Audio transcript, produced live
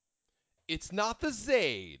It's not the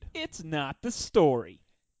Zade. It's not the story.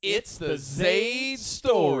 It's the Zade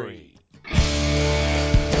story.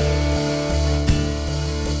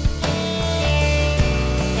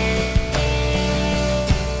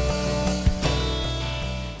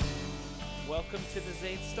 Welcome to the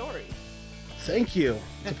Zade story. Thank you.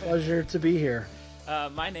 It's a pleasure to be here.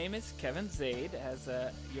 My name is Kevin Zade, as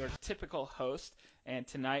your typical host, and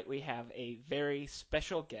tonight we have a very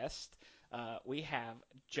special guest. We have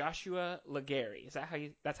Joshua Ligairi. Is that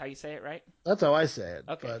that's how you say it, right? That's how I say it.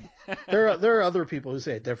 Okay. But there are other people who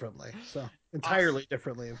say it differently. So entirely Awesome.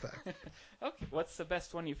 differently, in fact. Okay. What's the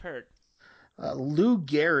best one you've heard?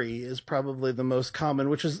 Ligairi is probably the most common,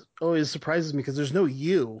 which is always surprises me because there's no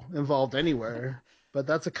U involved anywhere. But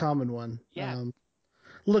that's a common one. Yeah.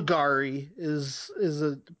 Ligairi is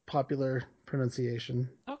a popular pronunciation.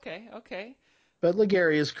 Okay. But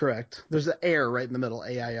Ligairi is correct. There's an air right in the middle,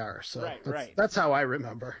 AIR. So Right. that's how I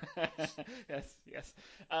remember. Yes.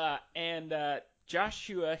 And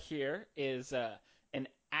Joshua here is an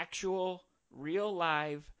actual, real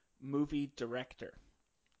live movie director.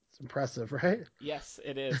 It's impressive, right? Yes,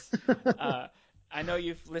 it is. I know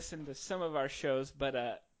you've listened to some of our shows,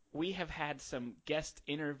 but we have had some guest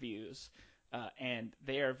interviews, and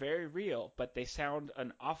they are very real, but they sound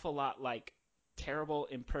an awful lot like terrible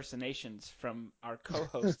impersonations from our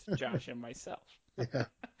co-host Josh and myself. Yeah.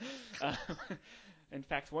 Uh, in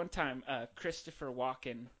fact, one time, Chris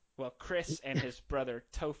and his brother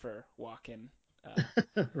Topher Walken.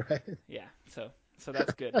 Right. Yeah, so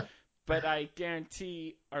that's good. But I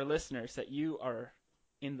guarantee our listeners that you are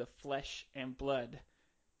in the flesh and blood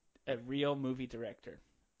a real movie director.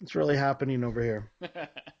 It's really happening over here.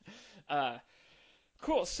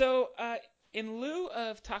 Cool. So, in lieu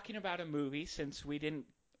of talking about a movie, since we didn't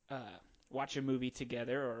watch a movie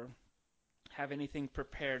together or have anything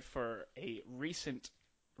prepared for a recent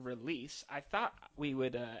release, I thought we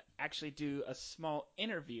would actually do a small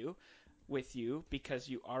interview with you because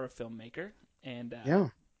you are a filmmaker, and Yeah.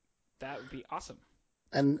 that would be awesome.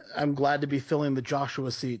 And I'm glad to be filling the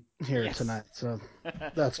Joshua seat here tonight. So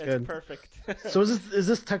that's good. Perfect. So is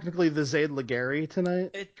this technically the Zade Ligairi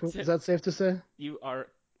tonight? Is that safe to say? You are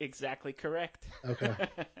exactly correct. Okay.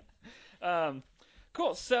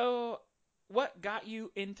 Cool. So, what got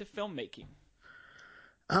you into filmmaking?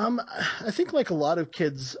 I think like a lot of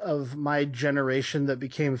kids of my generation that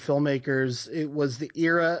became filmmakers, it was the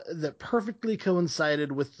era that perfectly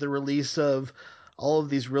coincided with the release of all of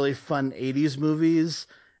these really fun 80s movies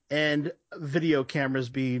and video cameras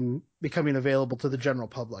becoming available to the general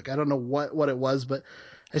public. I don't know what it was, but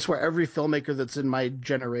I swear every filmmaker that's in my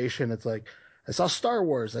generation, it's like, I saw Star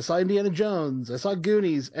Wars, I saw Indiana Jones, I saw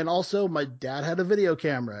Goonies, and also my dad had a video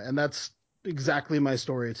camera, and that's exactly my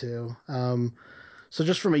story too. So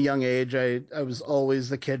just from a young age, I was always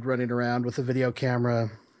the kid running around with a video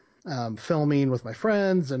camera, filming with my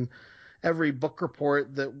friends, and every book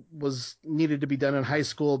report that was needed to be done in high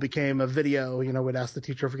school became a video. You know, we'd ask the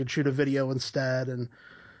teacher if we could shoot a video instead. And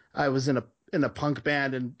I was in a punk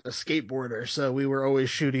band and a skateboarder, so we were always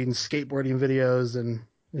shooting skateboarding videos and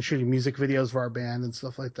shooting music videos for our band and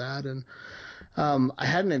stuff like that. And I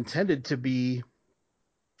hadn't intended to be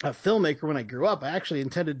a filmmaker when I grew up. I actually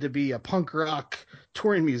intended to be a punk rock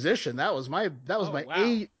touring musician. That was my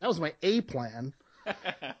A plan.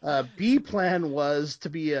 B plan was to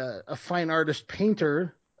be a fine artist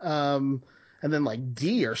painter. And then like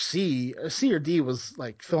D or C or D was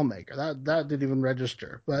like filmmaker. That didn't even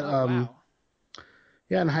register. But wow.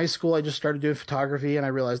 yeah, in high school I just started doing photography and I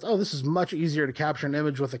realized, oh, this is much easier to capture an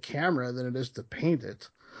image with a camera than it is to paint it.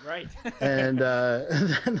 Right. And I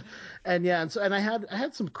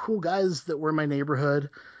had some cool guys that were in my neighborhood.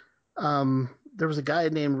 There was a guy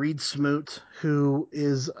named Reed Smoot who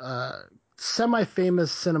is a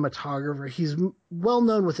semi-famous cinematographer. He's well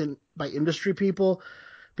known by industry people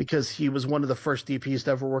because he was one of the first DPs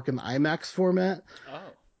to ever work in the IMAX format. Oh.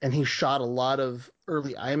 And he shot a lot of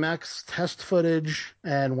early IMAX test footage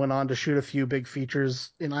and went on to shoot a few big features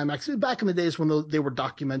in IMAX back in the days when they were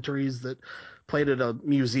documentaries that played at a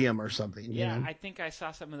museum or something. Yeah, you know? I think I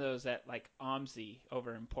saw some of those at like OMSI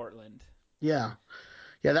over in Portland. Yeah.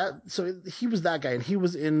 So he was that guy, and he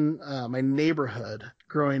was in my neighborhood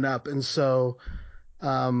growing up, and so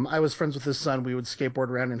I was friends with his son. We would skateboard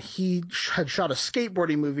around, and he had shot a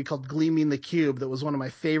skateboarding movie called Gleaming the Cube that was one of my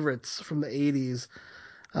favorites from the 80s.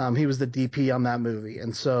 He was the DP on that movie,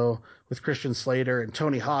 and so with Christian Slater and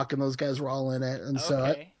Tony Hawk and those guys were all in it, and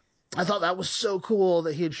so I thought that was so cool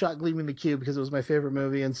that he had shot Gleaming the Cube because it was my favorite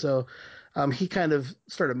movie, and so he kind of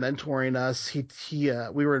started mentoring us.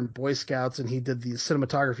 We were in Boy Scouts, and he did the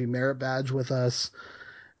cinematography merit badge with us.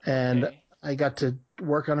 And I got to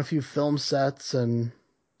work on a few film sets, and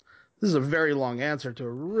this is a very long answer to a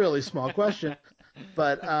really small question,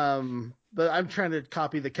 but I'm trying to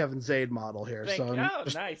copy the Kevin Zade model here, so I'm Oh,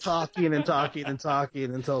 just nice. talking and talking and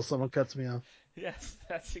talking until someone cuts me off. Yes,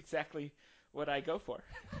 that's exactly what I go for.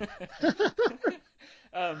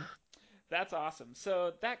 um, that's awesome.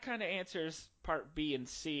 So that kind of answers part B and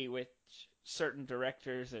C with certain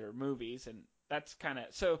directors or movies, and that's kind of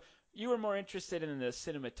so. You were more interested in the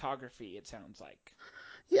cinematography, it sounds like.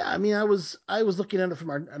 Yeah, I mean, I was looking at it from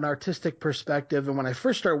an artistic perspective, and when I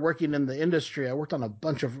first started working in the industry, I worked on a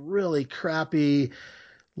bunch of really crappy,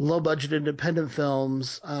 low-budget independent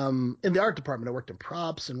films. In the art department, I worked in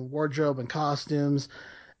props and wardrobe and costumes,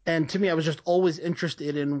 and to me, I was just always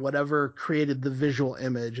interested in whatever created the visual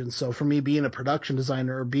image. And so, for me, being a production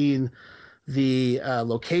designer or being the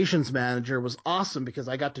locations manager was awesome because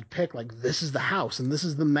I got to pick like this is the house and this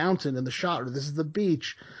is the mountain in the shot or this is the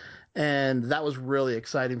beach, and that was really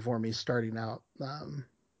exciting for me starting out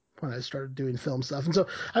when I started doing film stuff. And so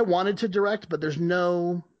I wanted to direct, but there's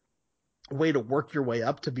no way to work your way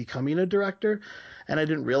up to becoming a director, and I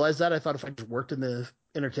didn't realize that. I thought if I just worked in the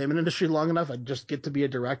entertainment industry long enough, I'd just get to be a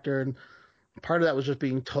director. And part of that was just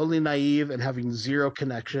being totally naive and having zero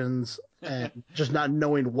connections and just not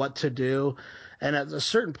knowing what to do. And at a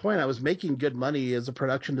certain point, I was making good money as a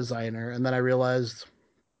production designer, and then I realized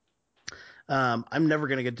I'm never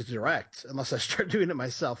going to get to direct unless I start doing it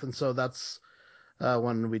myself. And so that's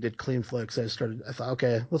when we did Cleanflix. I thought,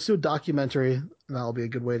 okay, let's do a documentary, and that'll be a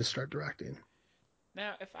good way to start directing.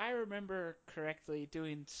 Now, if I remember correctly,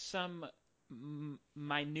 doing some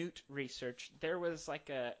minute research, there was like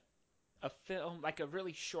a film, like a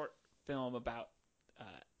really short film about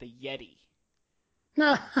the Yeti.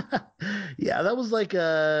 Yeah, that was like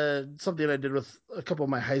something I did with a couple of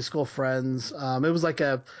my high school friends. It was like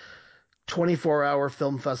a 24-hour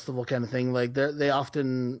film festival kind of thing. Like they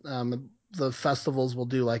often the festivals will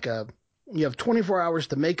do like you have 24 hours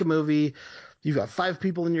to make a movie. You've got 5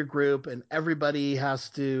 people in your group, and everybody has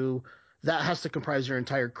to comprise your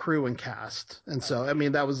entire crew and cast. And so, I Okay.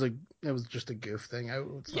 mean, it was just a goof thing.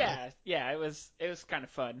 It's not. Yeah, it was kind of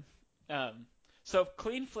fun. Um, so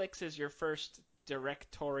Cleanflix is your first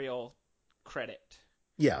directorial credit,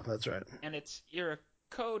 Yeah, that's right. and you're a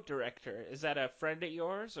co-director. Is that a friend of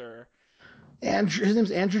yours or? Andrew, his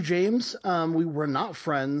name's Andrew James. We were not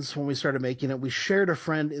friends when we started making it. We shared a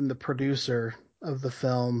friend in the producer of the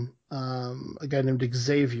film, a guy named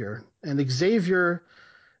Xavier. And Xavier,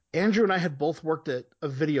 Andrew and I had both worked at a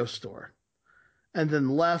video store and then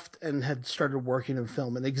left and had started working in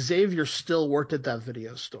film. And Xavier still worked at that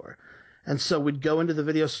video store. And so we'd go into the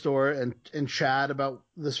video store and chat about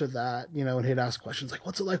this or that, and he'd ask questions like,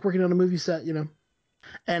 what's it like working on a movie set?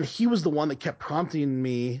 And he was the one that kept prompting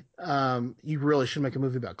me, you really should make a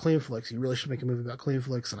movie about Cleanflix. You really should make a movie about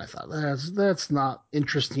Cleanflix. And I thought, that's not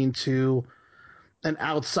interesting to an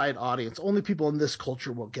outside audience. Only people in this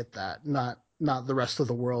culture will get that, not the rest of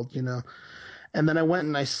the world. And then I went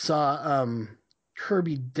and I saw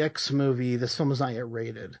Kirby Dick's movie. This film was not yet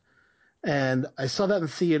rated. And I saw that in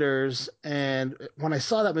theaters. And when I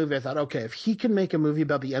saw that movie, I thought, okay, if he can make a movie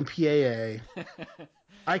about the MPAA,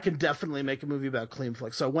 I can definitely make a movie about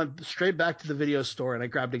Cleanflix. So I went straight back to the video store and I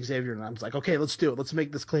grabbed Xavier and I was like, okay, let's do it. Let's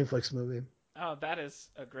make this Cleanflix movie. Oh, that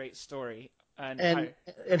is a great story. And And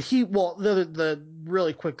the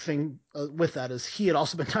really quick thing with that is he had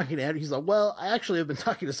also been talking to Andrew. He's like, well, I actually have been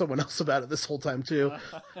talking to someone else about it this whole time too.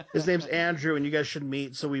 His name's Andrew, and you guys should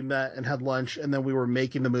meet. So we met and had lunch, and then we were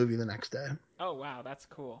making the movie the next day. Oh wow, that's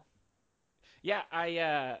cool. Yeah,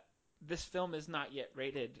 I this film is not yet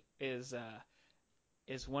rated is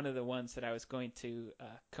one of the ones that I was going to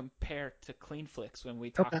compare to Cleanflix when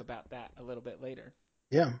we talk Okay. about that a little bit later.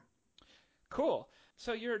 Yeah. Cool.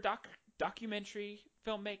 So you're a documentary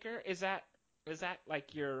filmmaker. Is that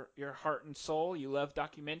like your heart and soul? You love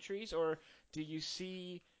documentaries, or do you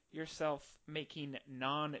see yourself making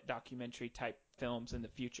non-documentary type films in the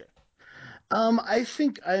future? I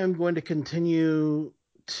think I am going to continue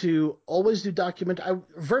to always do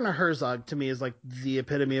Werner Herzog to me is like the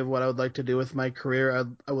epitome of what I would like to do with my career.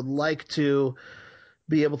 I would like to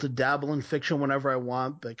be able to dabble in fiction whenever I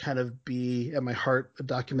want, but kind of be at my heart a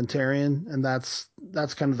documentarian, and that's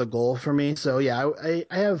kind of the goal for me. So yeah, I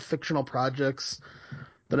have fictional projects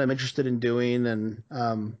that I'm interested in doing, and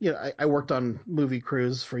I worked on movie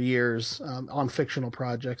crews for years on fictional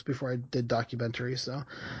projects before I did documentary. So,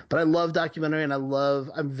 but I love documentary, and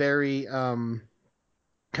I'm very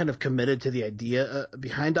kind of committed to the idea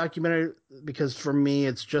behind documentary because for me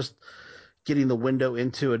it's just getting the window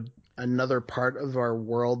into another part of our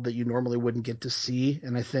world that you normally wouldn't get to see.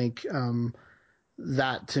 And I think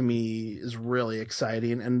that to me is really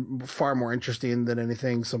exciting and far more interesting than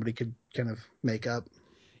anything somebody could kind of make up.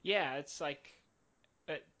 Yeah, it's like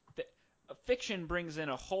uh, th- fiction brings in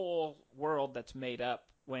a whole world that's made up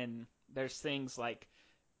when there's things like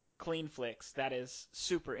Cleanflix that is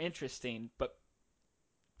super interesting, but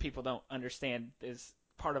people don't understand is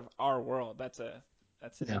part of our world. That's an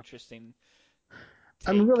Yeah. interesting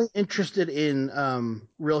I'm take. really interested in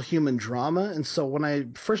real human drama, and so when I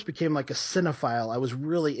first became like a cinephile, I was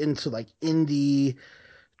really into like indie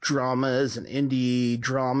dramas and indie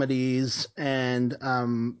dramedies, and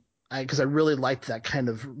because I really liked that kind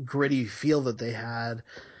of gritty feel that they had.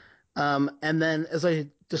 And then as I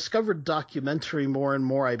discovered documentary more and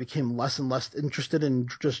more, I became less and less interested in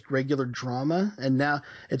just regular drama. And now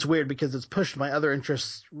it's weird because it's pushed my other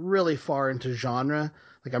interests really far into genre.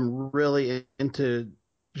 Like I'm really into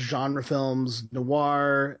genre films,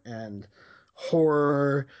 noir and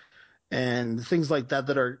horror and things like that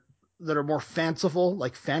that are more fanciful,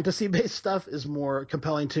 like fantasy based stuff is more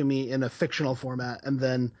compelling to me in a fictional format. And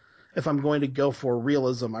then if I'm going to go for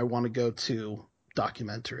realism, I want to go to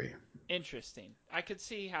documentary. Interesting. I could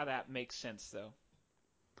see how that makes sense, though.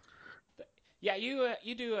 Yeah,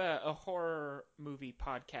 you do a horror movie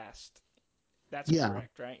podcast. That's Yeah,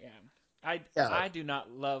 correct, right? Yeah. I yeah, I do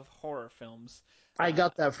not love horror films. I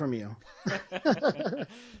got that from you.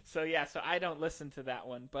 So yeah, so I don't listen to that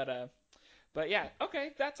one, but yeah,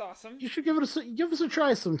 okay, that's awesome. You should give us a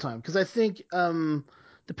try sometime because I think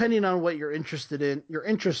depending on what you're interested in, your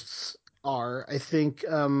interests are. I think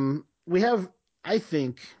we have. I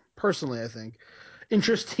think personally, I think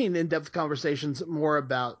interesting in-depth conversations more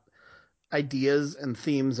about ideas and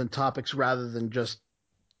themes and topics rather than just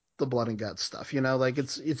the blood and guts stuff. You know, like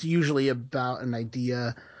it's usually about an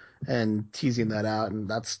idea and teasing that out, and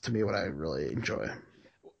that's to me what I really enjoy.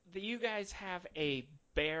 You guys have a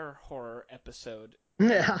bear horror episode,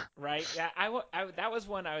 Yeah. right? Yeah, that was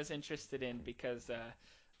one I was interested in because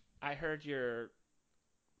I heard your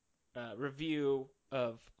review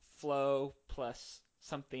of Flow plus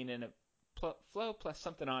something in a Flow plus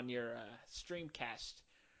something on your Streamcast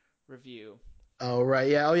review. Oh right.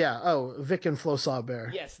 Yeah. Oh yeah. Oh, Vic and Flo saw a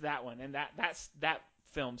bear. Yes, that one, and that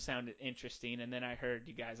film sounded interesting. And then I heard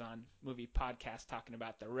you guys on Movie Podcast talking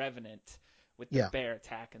about The Revenant with the Yeah. bear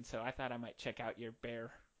attack, and so I thought I might check out your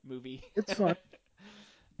bear movie. It's fun.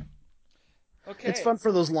 It's Okay. fun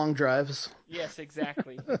for those long drives. Yes,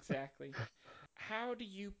 exactly, exactly. How do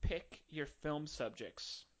you pick your film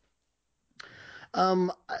subjects?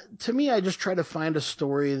 Um, to me, I just try to find a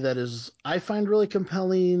story that is I find really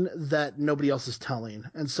compelling that nobody else is telling.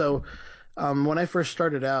 And so, when I first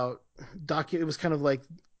started out, it was kind of like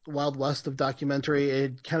Wild West of documentary. It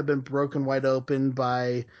had kind of been broken wide open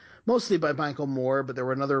by mostly by Michael Moore, but there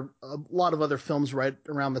were a lot of other films right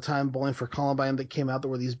around the time Bowling for Columbine that came out that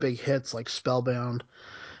were these big hits like Spellbound.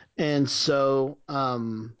 And so,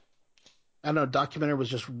 I don't know, documentary was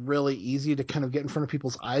just really easy to kind of get in front of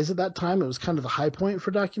people's eyes at that time. It was kind of the high point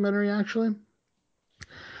for documentary, actually.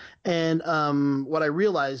 And what I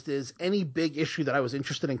realized is any big issue that I was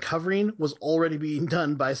interested in covering was already being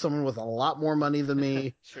done by someone with a lot more money than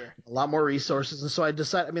me, Sure. a lot more resources. And so I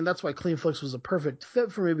decided, I mean, that's why Cleanflix was a perfect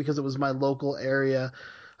fit for me because it was my local area.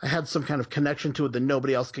 I had some kind of connection to it that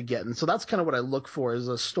nobody else could get. And so that's kind of what I look for is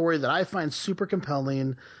a story that I find super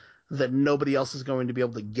compelling that nobody else is going to be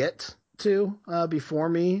able to get to before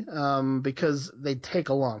me because they take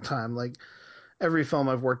a long time. Like every film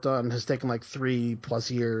I've worked on has taken like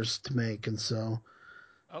 3+ years to make, and so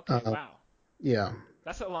Okay, uh, wow. yeah,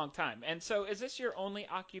 That's a long time. And so is this your only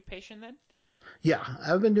occupation then? yeah.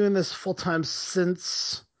 I've been doing this full time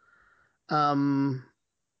since um,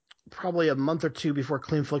 probably a month or two before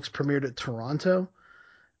Cleanflix premiered at Toronto.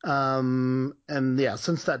 And yeah,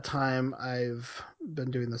 since that time, I've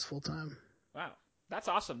been doing this full time. Wow. That's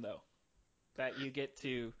awesome though, that you get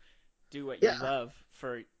to do what you Yeah, love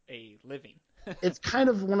for a living. it's kind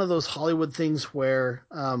of one of those Hollywood things where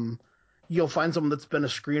you'll find someone that's been a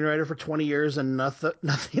screenwriter for 20 years and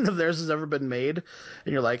nothing of theirs has ever been made,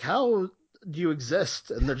 and you're like, how do you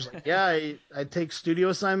exist? And they're just like, yeah, I take studio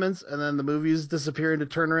assignments and then the movies disappear into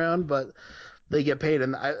turnaround, but they get paid,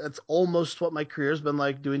 and it's almost what my career's been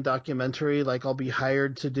like doing documentary. Like I'll be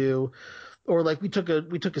hired to do, or like we took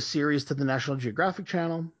a series to the National Geographic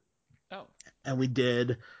channel, Oh, and we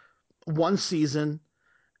did one season,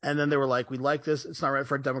 and then they were like, we like this. It's not right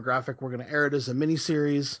for our demographic. We're going to air it as a mini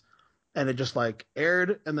series. And it just like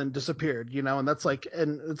aired and then disappeared, you know? And that's like,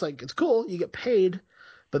 and it's like, it's cool. You get paid,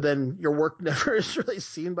 but then your work never is really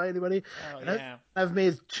seen by anybody. oh And I've, yeah. I've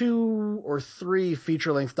made 2 or 3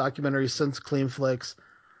 feature length documentaries since Cleanflix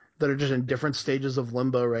that are just in different stages of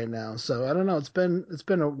limbo right now. So I don't know. It's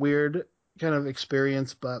been a weird kind of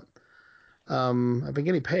experience, but I've been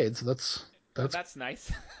getting paid, so Oh, that's that's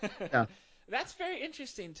nice. yeah. That's very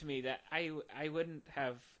interesting to me that I wouldn't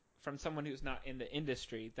have from someone who's not in the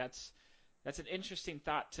industry. That's an interesting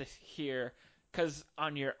thought to hear because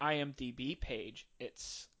on your IMDb page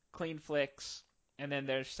it's Cleanflix and then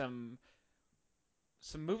there's some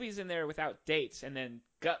movies in there without dates and then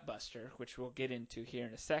Gutbuster, which we'll get into here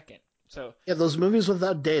in a second. So Yeah, those movies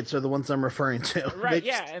without dates are the ones I'm referring to. right,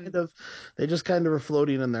 yeah, and They just kind of are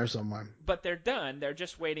floating in there somewhere. but they're done. They're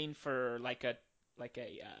just waiting for like a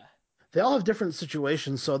They all have different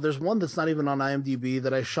situations. So there's one that's not even on IMDb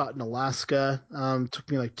that I shot in Alaska.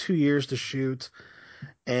 Took me like 2 years to shoot,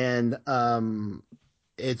 and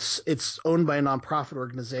it's owned by a nonprofit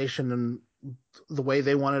organization, and the way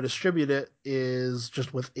they want to distribute it is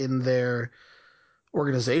just within their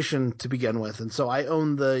organization to begin with. And so I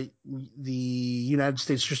own the United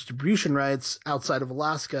States distribution rights outside of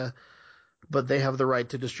Alaska, but they have the right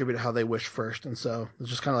to distribute it how they wish first. And so it's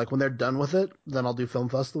just kind of like when they're done with it, then I'll do film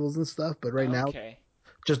festivals and stuff. But right now, it okay.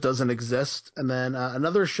 just doesn't exist. And then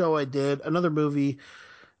another show I did, another movie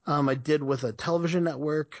I did with a television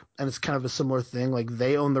network, and it's kind of a similar thing. Like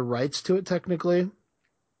they own the rights to it technically,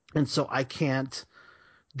 and so I can't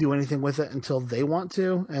do anything with it until they want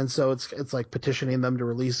to. And so it's like petitioning them to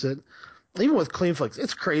release it. Even with Cleanflix,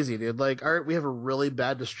 it's crazy, dude. Like, we have a really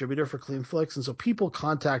bad distributor for Cleanflix, and so people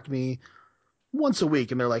contact me once a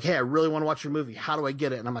week and they're like, "Hey, I really want to watch your movie. How do I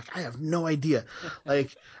get it?" And I'm like, "I have no idea."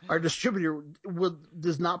 Like, our distributor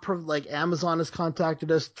does not like Amazon has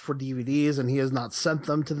contacted us for DVDs and he has not sent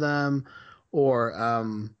them to them, or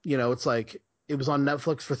it's like it was on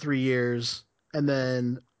Netflix for 3 years and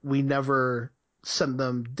then we never sent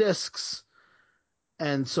them discs,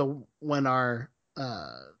 and so when our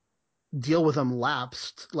deal with them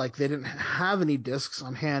lapsed. Like they didn't have any discs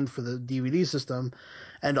on hand for the DVD system,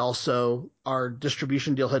 and also our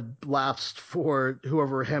distribution deal had lapsed for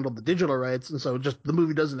whoever handled the digital rights, and so just the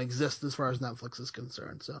movie doesn't exist as far as Netflix is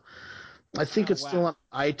concerned. So I think Oh it's still wow.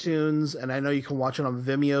 on iTunes, and I know you can watch it on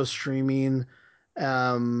Vimeo streaming.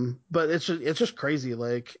 But it's just crazy.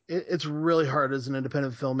 Like it's really hard as an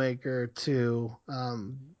independent filmmaker to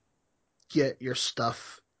get your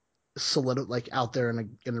stuff solid like out there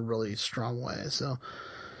in a really strong way. So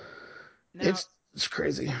Now it's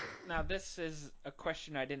crazy. now this is a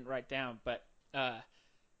question I didn't write down, but uh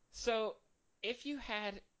so if you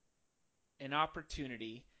had an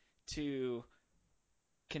opportunity to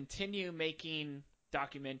continue making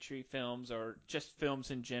documentary films or just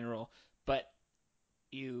films in general, but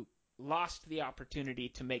you lost the opportunity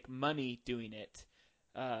to make money doing it.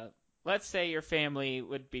 Uh, let's say your family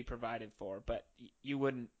would be provided for, but you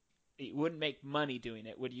wouldn't make money doing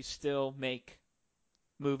it. Would you still make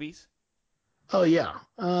movies? Oh yeah.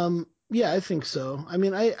 Yeah, I think so. I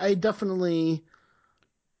mean, I definitely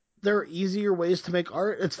there are easier ways to make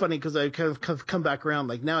art. It's funny because I kind of come back around.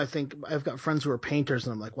 Like now, I think I've got friends who are painters,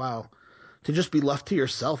 and I'm like, wow, to just be left to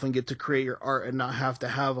yourself and get to create your art and not have to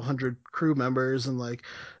have 100 crew members and like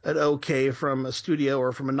an okay from a studio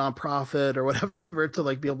or from a nonprofit or whatever to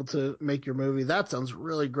like be able to make your movie. That sounds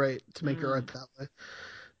really great to make your art Mm. that way.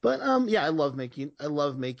 But yeah, I love making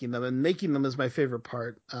them, and making them is my favorite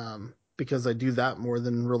part. Because I do that more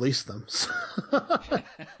than release them. So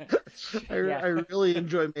I Yeah. really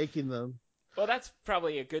enjoy making them. Well, that's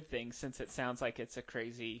probably a good thing since it sounds like it's a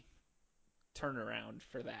crazy turnaround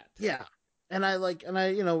for that. Yeah.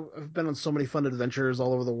 I've been on so many fun adventures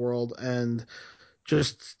all over the world, and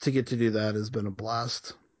just to get to do that has been a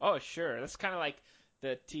blast. Oh, sure. That's kind of like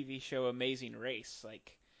the TV show Amazing Race.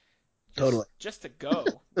 Like just Totally. just to go.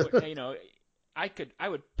 I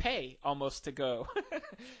would pay almost to go.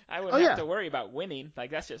 I Oh wouldn't have yeah. to worry about winning.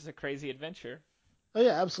 Like that's just a crazy adventure. Oh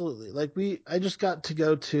yeah, absolutely. I just got to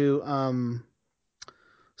go to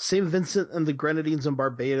St. Vincent and the Grenadines in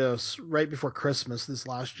Barbados right before Christmas this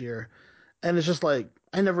last year. And it's just like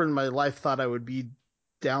I never in my life thought I would be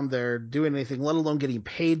down there doing anything, let alone getting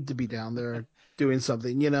paid to be down there doing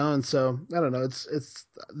something. And so I don't know. It's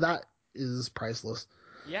that is priceless.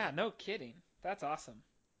 Yeah, no kidding. That's awesome.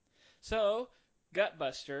 So,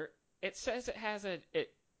 Gutbuster, it says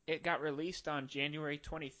it got released on January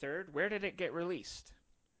 23rd. Where did it get released?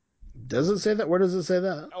 Does it say that? Where does it say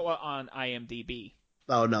that? Oh, well, on IMDb.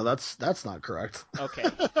 Oh no, that's not correct. Okay.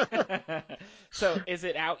 So, is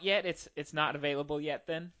it out yet? It's not available yet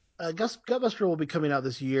then? Gus Gutbuster will be coming out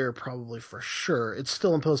this year, probably for sure. It's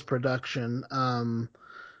still in post production.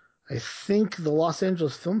 I think the Los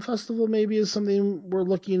Angeles Film Festival maybe is something we're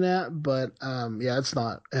looking at, but yeah, it's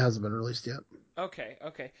not. It hasn't been released yet. Okay,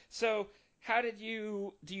 okay. So How do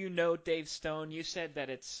you know Dave Stone? You said that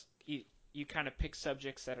you kind of pick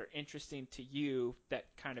subjects that are interesting to you that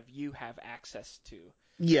kind of you have access to.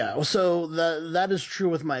 Yeah, so that is true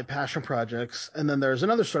with my passion projects, and then there's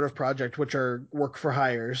another sort of project which are work for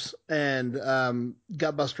hires, and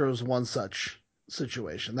Gutbuster was one such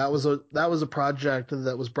situation. That was a project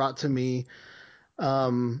that was brought to me,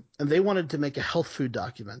 and they wanted to make a health food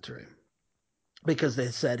documentary because they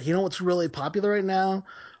said, you know, what's really popular right now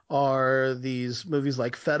are these movies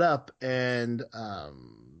like Fed Up and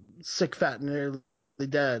Sick, Fat, and Nearly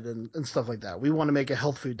Dead and stuff like that. We want to make a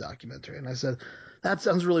health food documentary. And I said, that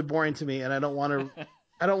sounds really boring to me, and I don't want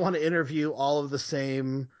to interview all of the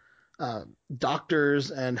same uh,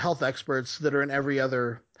 doctors and health experts that are in every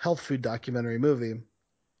other health food documentary movie.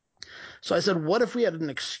 So I said, what if we had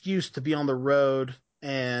an excuse to be on the road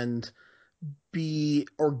and be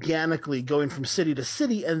organically going from city to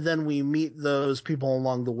city, and then we meet those people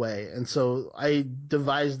along the way. And so I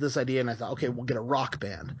devised this idea, and I thought, okay, we'll get a rock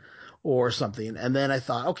band or something. And then I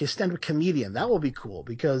thought, okay, stand-up comedian, that will be cool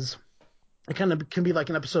because it kind of can be like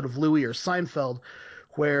an episode of Louis or Seinfeld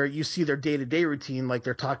where you see their day-to-day routine, like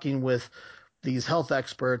they're talking with these health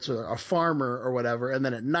experts or a farmer or whatever, and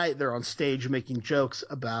then at night they're on stage making jokes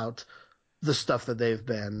about the stuff that they've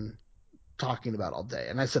been talking about all day.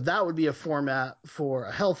 And I said that would be a format for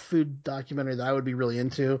a health food documentary that I would be really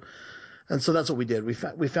into. And so that's what we did. We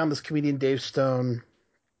found this comedian Dave Stone,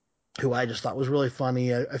 who I just thought was really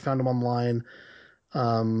funny. I found him online.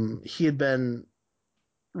 He had been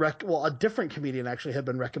a different comedian actually had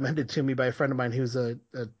been recommended to me by a friend of mine who's a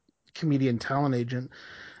comedian talent agent,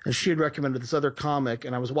 and she had recommended this other comic,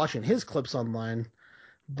 and I was watching his clips online,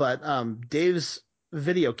 but Dave's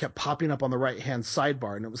video kept popping up on the right hand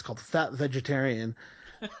sidebar, and it was called Fat Vegetarian.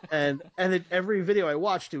 And every video I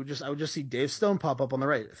watched, I would just see Dave Stone pop up on the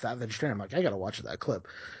right, Fat Vegetarian. I'm like, I gotta watch that clip.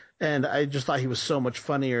 And I just thought he was so much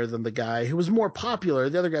funnier than the guy who was more popular.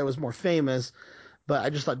 The other guy was more famous, but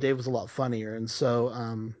I just thought Dave was a lot funnier. And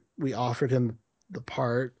so we offered him the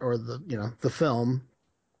part or the film,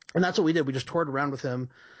 and that's what we did. We just toured around with him,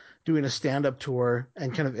 doing a stand-up tour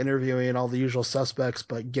and kind of interviewing all the usual suspects,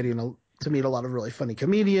 but getting to meet a lot of really funny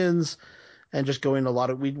comedians and just going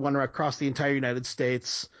we went across the entire United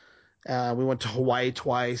States. We went to Hawaii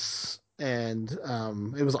twice, and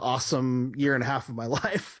it was an awesome year and a half of my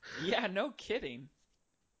life. Yeah, no kidding.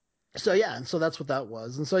 So yeah, and so that's what that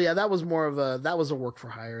was. And so yeah, that was a work for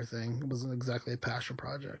hire thing. It wasn't exactly a passion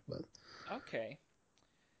project, but Okay.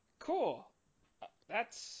 Cool.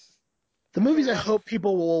 That's the that's a movies I lot of hope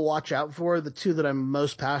people will watch out for, the two that I'm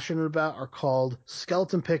most passionate about, are called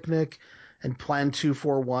Skeleton Picnic and Plan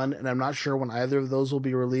 241, and I'm not sure when either of those will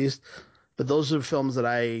be released, but those are films that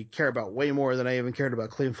I care about way more than I even cared about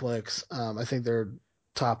Cleanflix. I think they're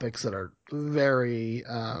topics that are very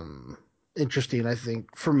interesting, I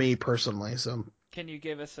think, for me personally. So, Can you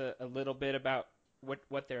give us a little bit about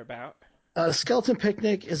what they're about? Skeleton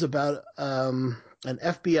Picnic is about an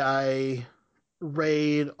FBI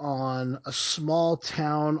raid on a small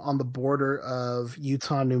town on the border of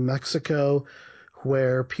Utah, New Mexico,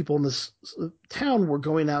 where people in this town were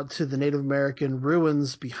going out to the Native American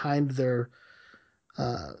ruins behind uh,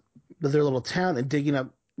 their little town and digging up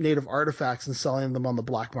native artifacts and selling them on the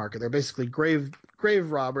black market. They're basically grave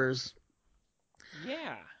robbers,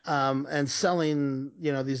 Yeah. and selling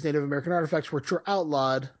these Native American artifacts, which were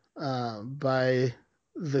outlawed by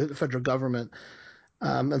the federal government,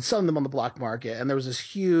 and selling them on the black market. And there was this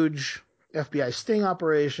huge FBI sting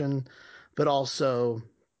operation, but also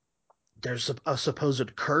there's a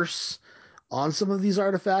supposed curse on some of these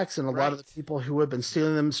artifacts, and a lot of the Right. people who had been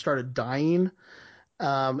stealing them started dying,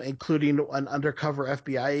 including an undercover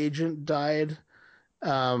FBI agent died,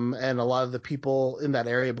 and a lot of the people in that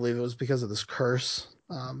area believe it was because of this curse.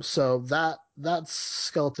 So that's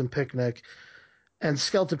Skeleton Picnic. And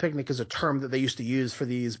Skeleton Picnic is a term that they used to use for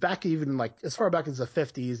these back even like as far back as the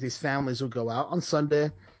 50s. These families would go out on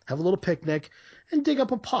Sunday, have a little picnic, and dig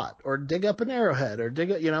up a pot or dig up an arrowhead or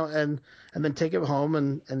dig it, and then take it home.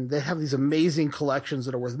 And they have these amazing collections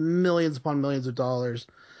that are worth millions upon millions of dollars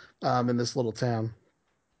in this little town.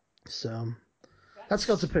 So that's That's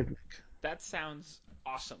Skeleton Picnic. that sounds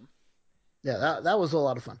awesome. Yeah, that was a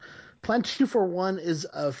lot of fun. Plan 241 is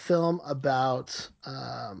a film about,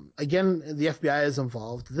 again, the FBI is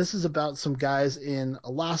involved. This is about some guys in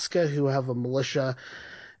Alaska who have a militia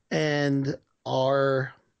and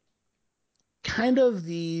are kind of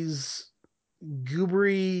these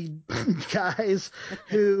goobery guys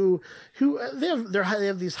who they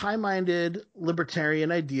have these high-minded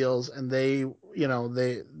libertarian ideals, and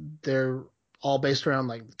they're all based around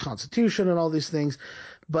like the Constitution and all these things,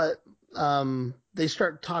 but they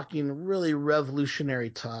start talking really revolutionary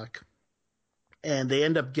talk, and they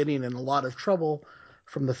end up getting in a lot of trouble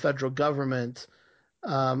from the federal government.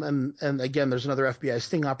 And again, there's another FBI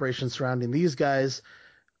sting operation surrounding these guys,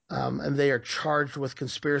 and they are charged with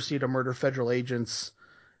conspiracy to murder federal agents,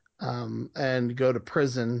 and go to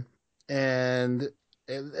prison. And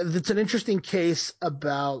it's an interesting case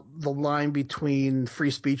about the line between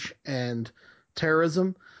free speech and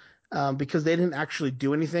terrorism, because they didn't actually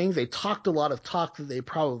do anything. They talked a lot of talk that they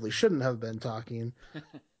probably shouldn't have been talking,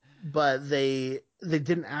 but they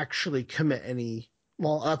didn't actually commit any.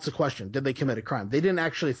 Well, that's the question. Did they commit a crime? They didn't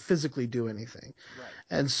actually physically do anything. Right.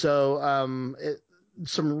 And so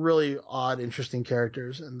some really odd, interesting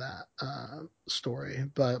characters in that story.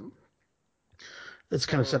 But it's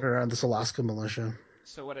kind of centered around this Alaska militia.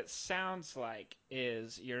 So what it sounds like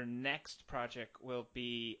is your next project will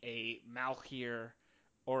be a Malheur,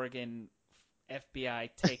 Oregon FBI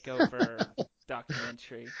takeover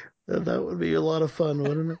documentary. That would be a lot of fun,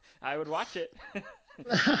 wouldn't I would watch it. it?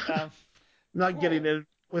 Not Cool. getting it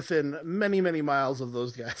within many, many miles of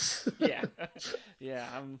those guys. Yeah, yeah.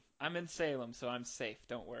 I'm in Salem, so I'm safe.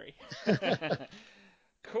 Don't worry.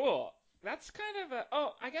 Cool. That's kind of a.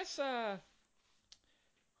 Oh, I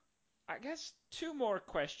guess two more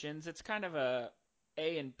questions. It's kind of A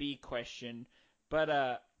and B question,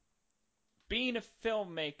 but being a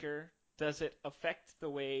filmmaker, does it affect the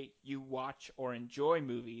way you watch or enjoy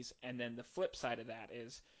movies? And then the flip side of that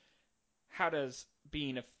is, how does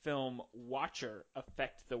being a film watcher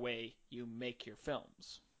affect the way you make your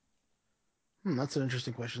films? That's an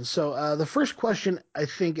interesting question. So the first question, I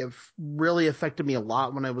think, it really affected me a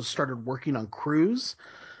lot when I was started working on crews.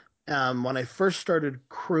 When I first started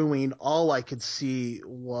crewing, all I could see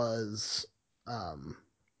was um,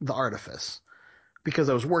 the artifice, because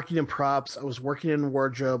I was working in props, I was working in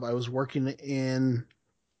wardrobe, I was working in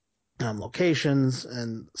locations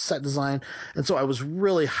and set design, and so I was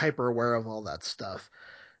really hyper aware of all that stuff.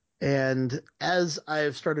 And as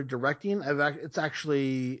I've started directing,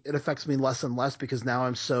 it affects me less and less, because now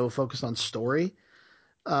I'm so focused on story,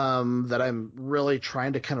 that I'm really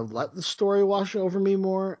trying to kind of let the story wash over me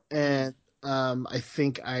more. And I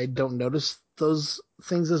think I don't notice those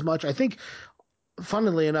things as much. I think,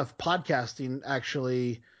 funnily enough, podcasting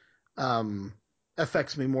actually um,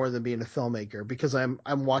 affects me more than being a filmmaker, because I'm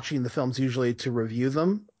watching the films usually to review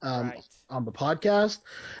them Right. on the podcast,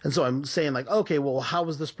 and so I'm saying like, okay, well, how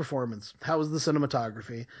was this performance? How was the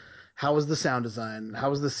cinematography? How was the sound design? How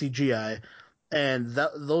was the CGI? And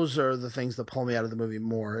those are the things that pull me out of the movie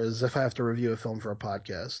more, is if I have to review a film for a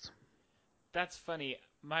podcast. That's funny.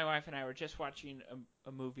 My wife and I were just watching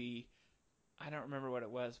a movie. I don't remember what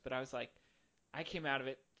it was, but I was like, I came out of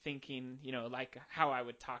it thinking, like how I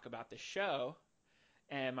would talk about the show.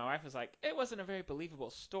 And my wife was like, it wasn't a very believable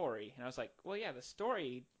story. And I was like, well, yeah, the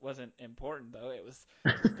story wasn't important, though. It was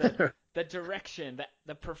the the direction,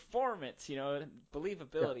 the performance, Yeah,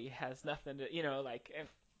 believability has nothing to, like,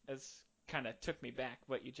 as kind of took me back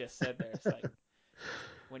what you just said there. It's like,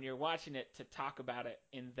 when you're watching it to talk about it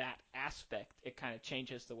in that aspect, it kind of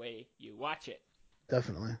changes the way you watch it.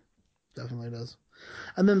 definitely, definitely does.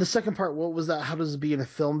 And then the second part, what was that? How does being a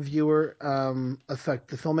film viewer affect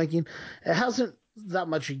the filmmaking? It hasn't that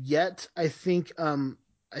much yet. I think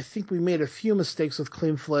we made a few mistakes with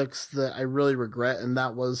Cleanflix that I really regret, and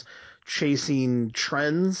that was chasing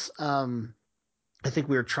trends. I think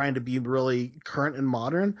we were trying to be really current and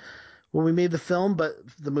modern when we made the film, but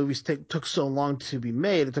the movies took so long to be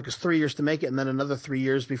made. It took us 3 years to make it, and then another 3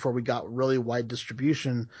 years before we got really wide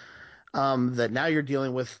distribution, that now you're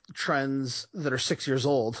dealing with trends that are 6 years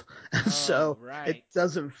old. And Oh, so it right.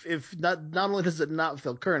 doesn't, if not only does it not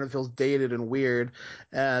feel current, it feels dated and weird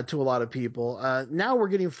to a lot of people. Now we're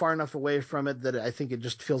getting far enough away from it that I think it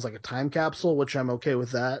just feels like a time capsule, which I'm okay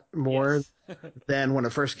with that more Yes. than when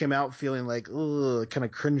it first came out, feeling like, ugh, kind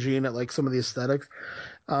of cringing at like some of the aesthetics.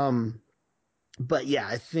 Um, but yeah,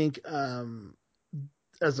 I think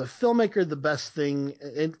as a filmmaker, the best thing,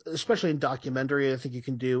 especially in documentary, I think you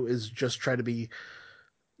can do is just try to be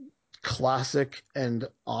classic and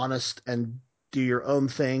honest and do your own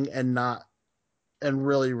thing, and not and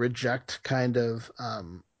really reject kind of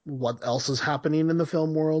what else is happening in the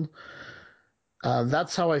film world.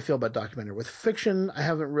 That's how I feel about documentary. With fiction, I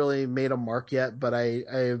haven't really made a mark yet, but I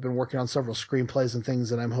have been working on several screenplays and things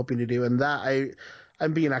that I'm hoping to do, and that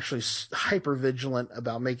I'm being actually hyper vigilant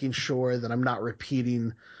about making sure that I'm not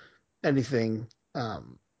repeating anything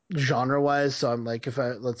genre wise. So I'm like, if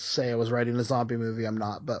let's say I was writing a zombie movie, I'm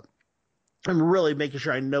not, but I'm really making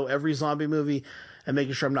sure I know every zombie movie, and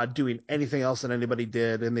making sure I'm not doing anything else that anybody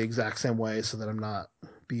did in the exact same way, so that I'm not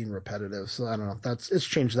being repetitive. So I don't know. It's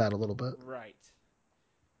changed that a little bit. Right.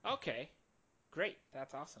 Okay, great.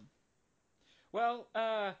 That's awesome. Well,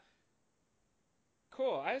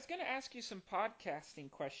 cool. I was going to ask you some podcasting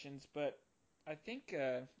questions, but I think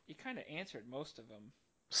you kind of answered most of them.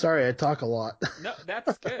 Sorry, I talk a lot. No,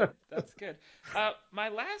 that's good. That's good. My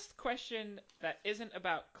last question that isn't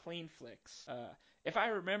about Cleanflix. If I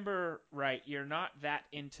remember right, you're not that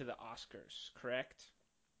into the Oscars, correct?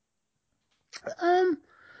 um,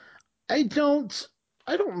 I don't.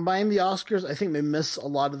 I don't mind the Oscars. I think they miss a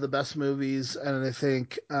lot of the best movies, and I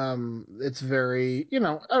think it's very,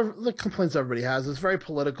 the complaints everybody has. It's very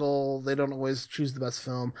political. They don't always choose the best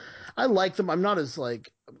film. I like them. I'm not as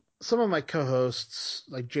like some of my co-hosts,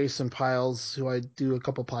 like Jason Piles, who I do a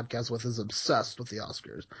couple podcasts with, is obsessed with the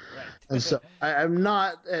Oscars. And Right. so I'm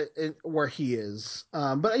not where he is.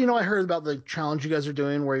 But I heard about the challenge you guys are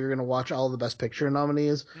doing, where you're going to watch all the Best Picture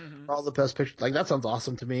nominees, hmm or all the Best Picture. Like that sounds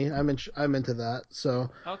awesome to me. I'm into that. So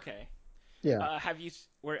Okay. yeah, Have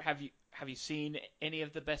you seen any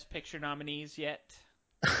of the Best Picture nominees yet?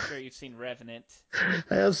 I'm sure you've seen Revenant.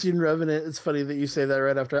 I have seen Revenant. It's funny that you say that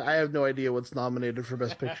right after. I have no idea what's nominated for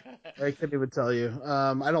Best Picture. I couldn't even tell you.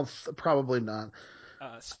 I don't. Probably not.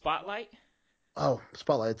 Spotlight. Oh,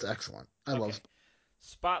 Spotlight's excellent. I love. Okay.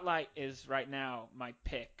 Spotlight is right now my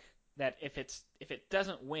pick. That if it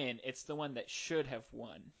doesn't win, it's the one that should have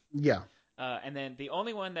won. Yeah, And then the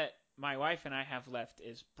only one that my wife and I have left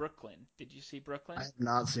is Brooklyn. Did you see I Brooklyn? have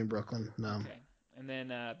not seen Brooklyn. No. Okay. And then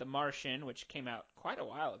The Martian, which came out quite a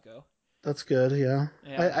while ago. That's good, yeah.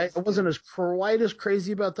 Yeah, I that's wasn't good. as quite as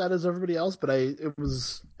crazy about that as everybody else, but it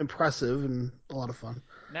was impressive and a lot of fun.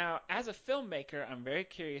 Now, as a filmmaker, I'm very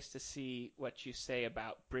curious to see what you say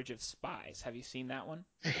about Bridge of Spies. Have you seen that one?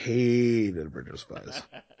 I hated Bridge of Spies.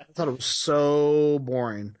 I thought it was so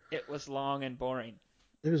boring. It was long and boring.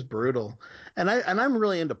 It was brutal. And I'm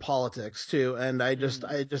really into politics too, and I just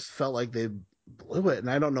Mm. I just felt like they blew it, and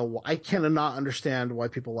I don't know why. I cannot understand why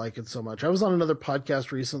people like it so much. I was on another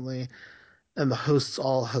podcast recently, and the hosts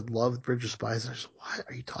all had loved Bridge of Spies. And I just, what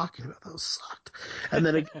are you talking about? Those sucked. And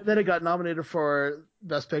then it got nominated for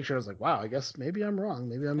Best Picture. I was like, wow, I guess maybe I'm wrong.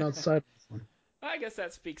 Maybe I'm outside of this one. I guess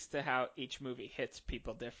that speaks to how each movie hits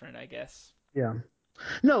people different, I guess. Yeah.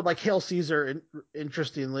 No, like Hail Caesar.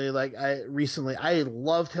 Interestingly, like I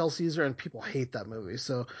loved Hail Caesar, and people hate that movie.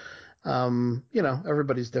 So,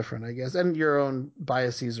 everybody's different, I guess, and your own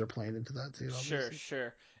biases are playing into that too, Sure, obviously.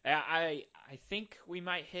 sure. I think we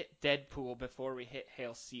might hit Deadpool before we hit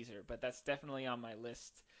Hail Caesar, but that's definitely on my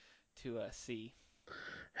list to see.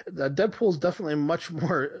 Deadpool's definitely much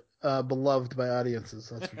more beloved by audiences.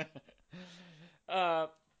 That's for sure. uh,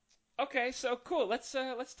 okay, so cool. Let's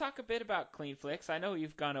talk a bit about Cleanflix. I know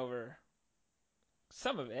you've gone over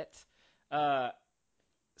some of it. Uh,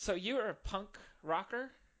 so you're a punk rocker.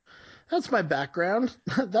 That's my background.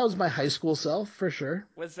 That was my high school self for sure.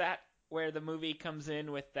 Was that where the movie comes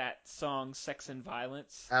in with that song "Sex and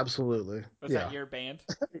Violence"? Absolutely. Was that Yeah. your band?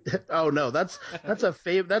 Oh no, that's a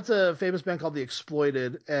famous band called The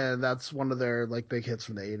Exploited, and that's one of their like big hits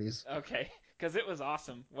from the 80s. Okay, because it was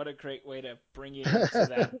awesome. What a great way to bring you into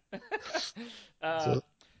that. uh, So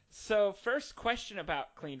so, first question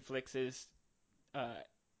about Cleanflix is, uh,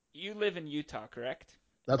 you live in Utah, correct?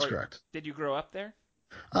 that's Or correct. did you grow up there?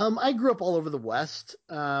 I grew up all over the West,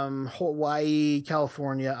 Hawaii,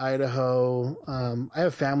 California, Idaho. I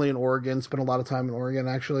have family in Oregon. Spent a lot of time in Oregon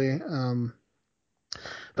actually.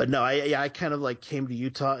 But no, I kind of like came to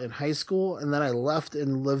Utah in high school, and then I left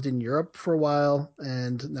and lived in Europe for a while,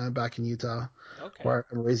 and now I'm back in Utah, Okay, where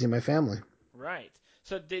I'm raising my family. right.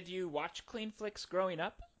 So, did you watch Cleanflix growing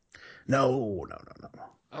up? No, no, no,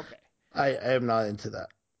 no. Okay. I am not into that.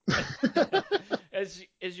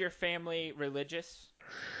 Is your family religious?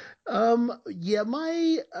 Yeah,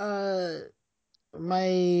 my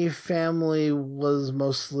family was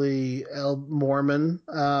mostly Mormon.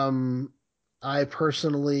 I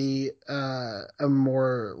personally am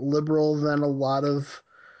more liberal than a lot of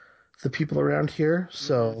the people around here, Mm-hmm.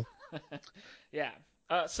 so Yeah.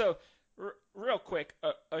 So, real quick,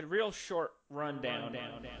 a real short rundown.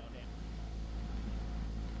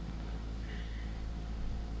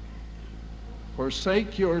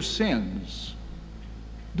 Forsake your sins.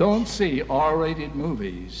 Don't see R rated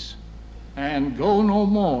movies. And go no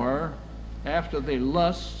more after the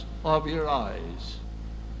lust of your eyes.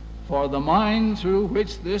 For the mind through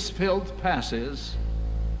which this filth passes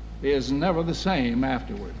is never the same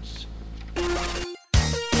afterwards.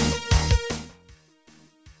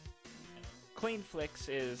 Cleanflix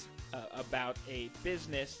is about a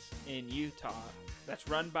business in Utah that's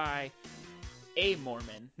run by a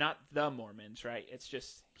Mormon, not the Mormons, right? It's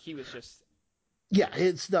just he was just Yeah,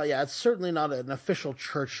 it's certainly not an official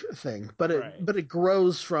church thing, but Right. it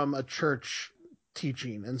grows from a church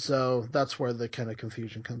teaching, and so that's where the kind of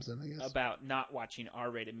confusion comes in, I guess. About not watching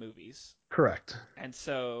R-rated movies. Correct. And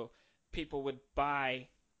so people would buy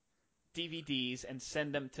DVDs and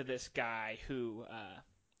send them to this guy who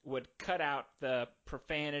would cut out the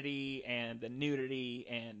profanity and the nudity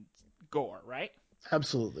and gore, right?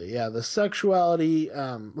 Absolutely. Yeah, the sexuality,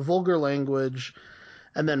 vulgar language,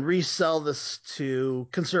 and then resell this to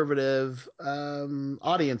conservative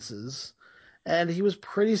audiences. And he was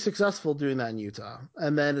pretty successful doing that in Utah.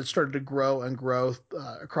 And then it started to grow and grow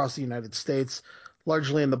across the United States,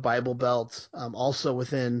 largely in the Bible Belt, also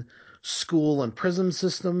within school and prison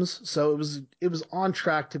systems. So it was on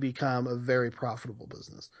track to become a very profitable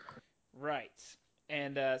business. Right.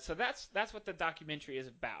 And so that's what the documentary is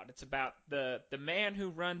about. It's about the man who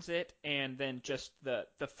runs it, and then just the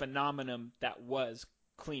phenomenon that was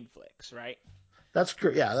Cleanflix, right? That's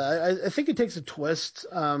great. Yeah, I think it takes a twist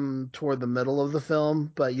toward the middle of the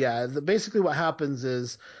film, but yeah, basically what happens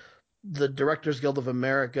is the Directors Guild of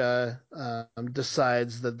America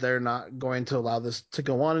decides that they're not going to allow this to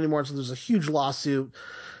go on anymore. So there's a huge lawsuit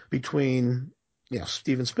between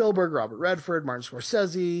Steven Spielberg, Robert Redford, Martin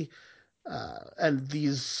Scorsese, and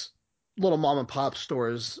these little mom and pop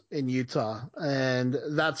stores in Utah, and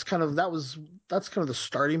that's kind of the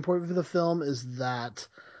starting point for the film is that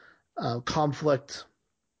conflict.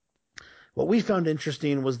 What we found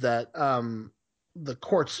interesting was that the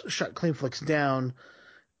courts shut Cleanflix down,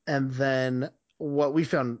 and then what we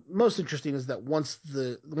found most interesting is that once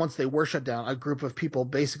they were shut down, a group of people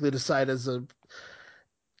basically decide as a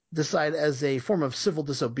form of civil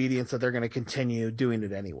disobedience that they're going to continue doing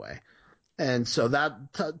it anyway. And so that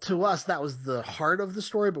to us that was the heart of the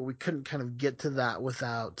story, but we couldn't kind of get to that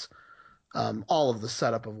without all of the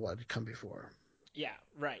setup of what had come before. Yeah,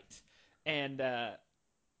 right. And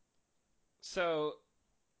so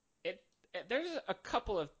there's a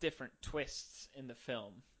couple of different twists in the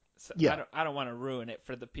film. So Yeah, I don't want to ruin it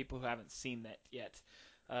for the people who haven't seen that yet.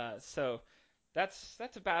 So that's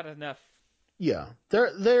about enough yeah,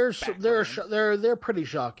 background. they're pretty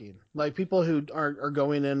shocking. Like people who are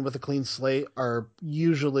going in with a clean slate are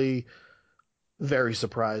usually very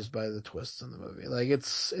surprised by the twists in the movie. Like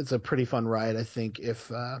it's a pretty fun ride, I think,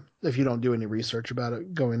 if you don't do any research about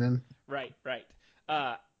it going in. Right, right.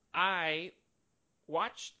 I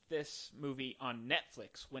watched this movie on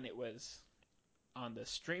Netflix when it was on the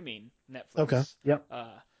streaming Okay. Netflix. Yep.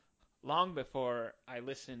 Long before I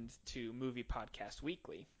listened to Movie Podcast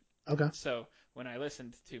Weekly. Okay. So when I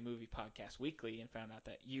listened to Movie Podcast Weekly and found out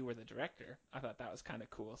that you were the director, I thought that was kind of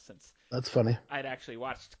cool since That's funny. I'd actually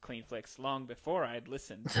watched Cleanflix long before I'd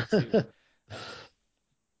listened to uh,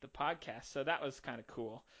 the podcast. So that was kind of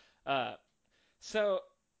cool. Uh, so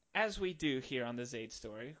as we do here on the Zade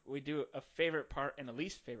story, we do a favorite part and a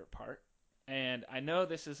least favorite part. And I know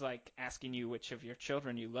this is like asking you which of your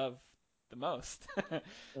children you love the most.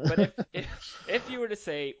 But if you were to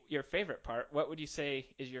say your favorite part, what would you say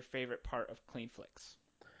is your favorite part of Cleanflix?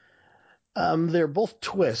 They're both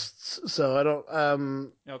twists, so I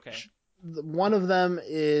don't. Okay. One of them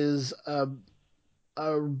is a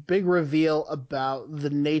big reveal about the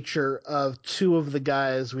nature of two of the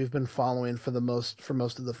guys we've been following for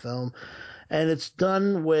most of the film, and it's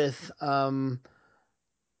done with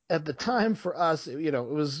at the time for us,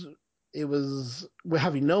 it was we're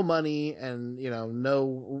having no money and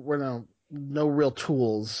no real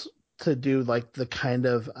tools to do like the kind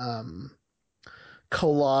of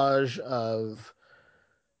collage of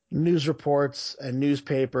news reports and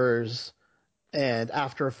newspapers and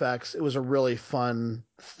After Effects. It was a really fun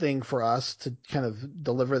thing for us to kind of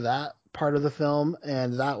deliver that part of the film,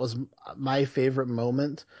 and that was my favorite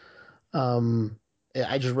moment.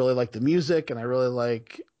 I just really like the music, and I really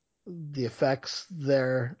like the effects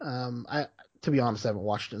there. I To be honest, I haven't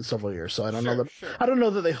watched it in several years, so Sure, sure. I don't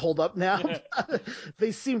know that they hold up now. Yeah.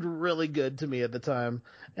 They seemed really good to me at the time,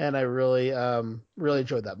 and I really really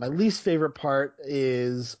enjoyed that. My least favorite part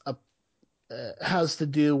is has to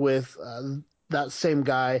do with that same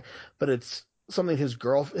guy, but it's something his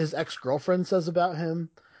ex girlfriend says about him,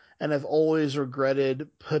 and I've always regretted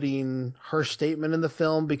putting her statement in the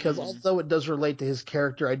film because Mm, although it does relate to his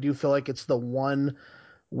character, I do feel like it's the one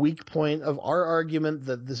weak point of our argument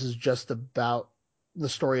that this is just about the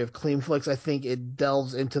story of Cleanflix. I think it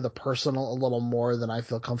delves into the personal a little more than I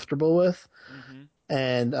feel comfortable with. mm-hmm.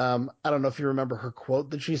 And I don't know if you remember her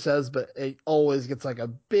quote that she says, but it always gets like a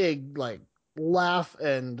big like laugh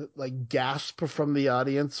and like gasp from the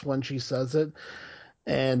audience when she says it.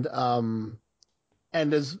 And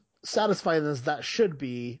and as satisfying as that should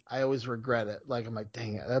be, I always regret it. Like I'm like,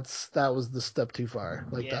 dang it, that was the step too far.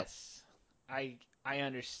 Like that. Yes, I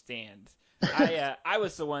understand. I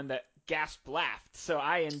was the one that gasped laughed, so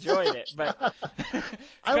I enjoyed it. But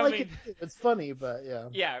I like it coming, too. It's funny, but yeah.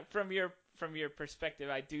 yeah, from your perspective,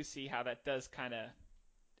 I do see how that does kind of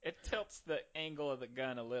it tilts the angle of the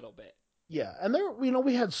gun a little bit. Yeah, and there,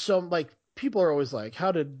 we had some like people are always like,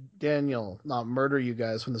 "How did Daniel not murder you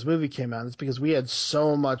guys when this movie came out?" It's because we had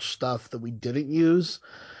so much stuff that we didn't use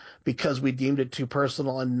because we deemed it too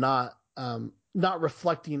personal and not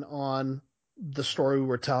reflecting on the story we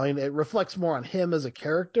were telling. It reflects more on him as a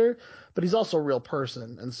character, but he's also a real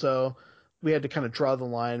person, and so we had to kind of draw the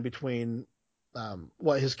line between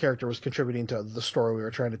what his character was contributing to the story we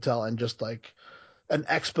were trying to tell and just like an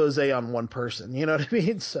expose on one person. You know what I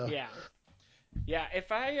mean? So. Yeah, yeah.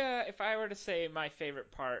 If I were to say my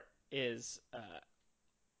favorite part is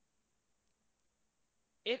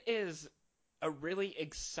it is a really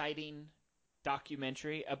exciting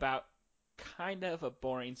documentary about kind of a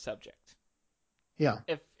boring subject. Yeah.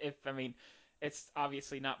 If I mean, it's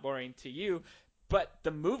obviously not boring to you, but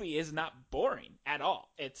the movie is not boring at all.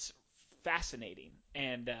 It's fascinating,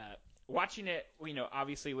 and watching it,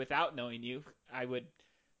 obviously without knowing you, I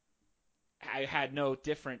had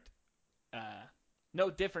uh, no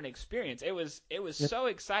different experience. It was Yeah. so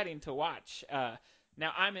exciting to watch.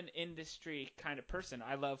 Now I'm an industry kind of person.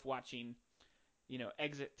 I love watching,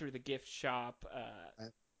 Exit Through the Gift Shop.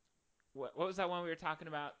 What was that one we were talking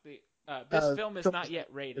about? This film is not yet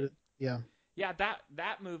rated. Yeah. Yeah,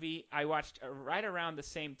 that movie I watched right around the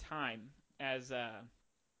same time as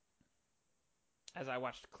as I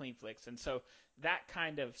watched Cleanflix, and so that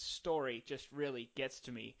kind of story just really gets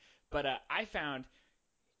to me. But I found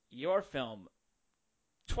your film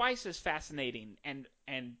twice as fascinating and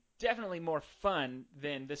definitely more fun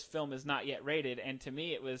than this film is not yet rated. And to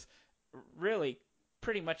me, it was really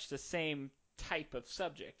pretty much the same type of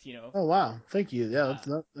subject. Oh wow, thank you. Yeah,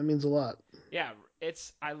 Uh, that means a lot. yeah,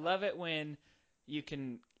 I love it when you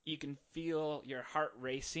can feel your heart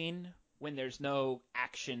racing when there's no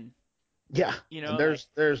action. Yeah, and Like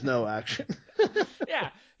there's no action.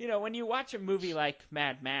 yeah, when you watch a movie like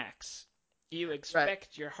Mad Max, you Right.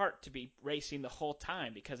 expect your heart to be racing the whole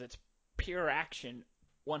time because it's pure action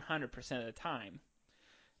 100% of the time.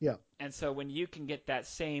 Yeah. And so when you can get that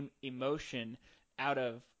same emotion out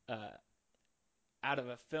of uh, out of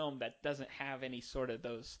a film that doesn't have any sort of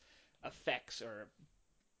those effects or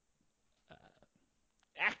uh,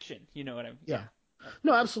 action, you know what I mean? Yeah. Yeah.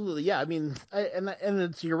 No, absolutely. Yeah. I mean, and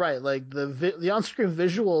it's you're right. Like the on-screen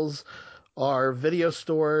visuals are video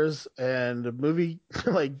stores and movie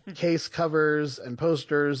like case covers and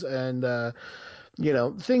posters and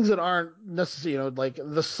things that aren't necessarily, like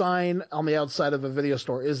the sign on the outside of a video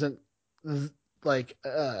store isn't like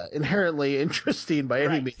inherently interesting by any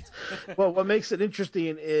Right. means. Well, what makes it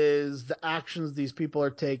interesting is the actions these people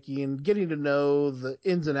are taking, getting to know the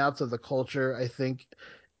ins and outs of the culture. I think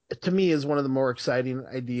to me is one of the more exciting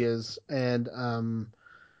ideas, and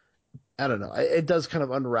I don't know, it does kind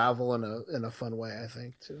of unravel in a fun way. I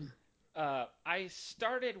think too. I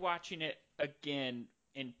started watching it again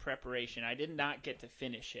in preparation. I did not get to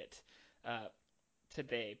finish it uh,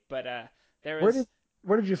 today, but there Where was did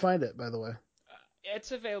where did you find it, by the way?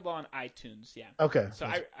 it's available on iTunes. Yeah, Okay, so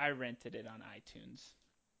that's I rented it on iTunes.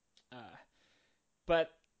 Uh,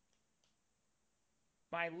 but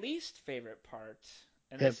my least favorite part,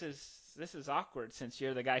 and him. this is awkward since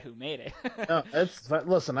you're the guy who made it. No, it's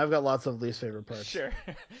listen. I've got lots of least favorite parts. Sure,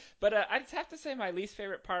 but I just have to say my least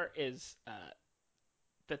favorite part is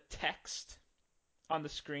the text on the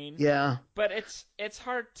screen. Yeah, But it's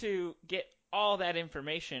hard to get all that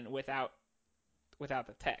information without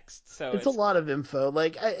the text. So it's a it's lot of info.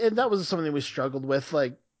 Like, and that was something we struggled with.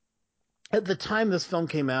 Like at the time this film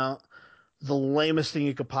came out, the lamest thing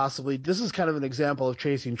you could possibly. This is kind of an example of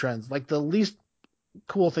chasing trends. Like the least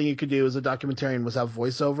cool thing you could do as a documentarian was have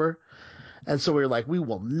voiceover. And so we were like, we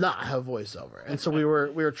will not have voiceover. And so we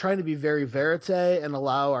were trying to be very verite and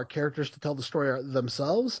allow our characters to tell the story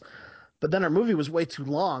themselves. But then our movie was way too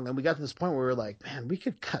long, and we got to this point where we were like, man, we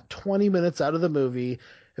could cut 20 minutes out of the movie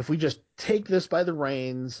if we just take this by the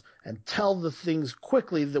reins and tell the things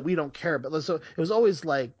quickly that we don't care about. So it was always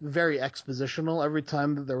like very expositional every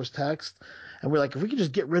time that there was text. And we're like, if we could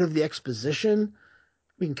just get rid of the exposition,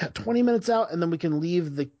 we can cut 20 minutes out and then we can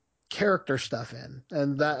leave the character stuff in.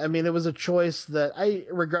 And that, I mean, it was a choice that I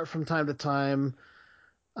regret from time to time.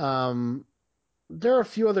 Um, there are a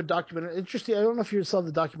few other documentary interesting. I don't know if you saw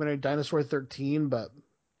the documentary Dinosaur 13, but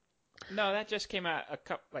no, that just came out a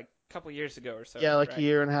couple years ago or so, yeah, like a right?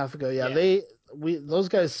 year and a half ago. Yeah, Yeah. those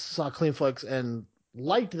guys saw Cleanflix and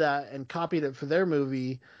liked that and copied it for their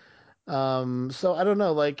movie. So I don't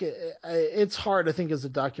know, like it's hard, I think, as a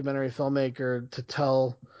documentary filmmaker to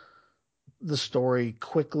tell the story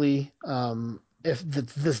quickly. If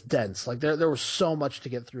it's this dense, like there was so much to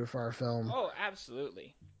get through for our film. Oh,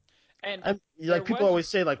 absolutely. And there Like people was always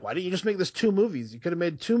say, like, why didn't you just make this 2 movies? You could have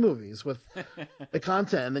made 2 movies with the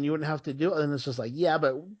content, and then you wouldn't have to do it. And it's just like, yeah,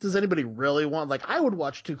 but does anybody really want? Like, I would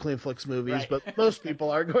watch 2 Cleanflix movies, right. but most people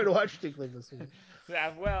aren't going to watch 2 Cleanflix movies.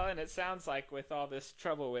 Yeah, well, and it sounds like with all this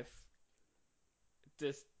trouble with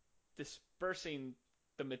dis- dispersing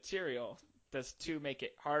the material, does two make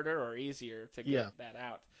it harder or easier to Yeah, get that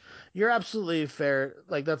out? you're absolutely fair.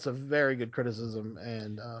 Like, that's a very good criticism,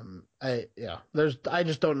 and I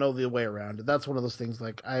just don't know the way around it. That's one of those things.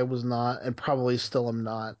 Like, I was not, and probably still am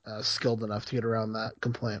not, skilled enough to get around that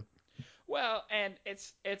complaint. Well, and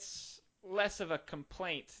it's less of a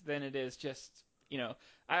complaint than it is just,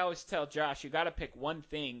 I always tell Josh, you got to pick one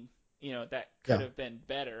thing, that could Yeah. have been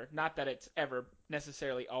better. Not that it's ever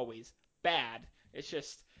necessarily always bad. It's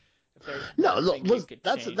just if there's No, one look, thing you could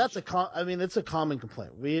that's change. I mean, it's a common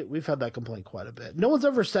complaint. We've had that complaint quite a bit. No one's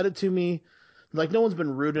ever said it to me. Like, no one's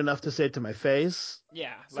been rude enough to say it to my face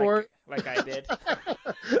Yeah, for like I did.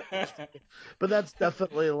 but that's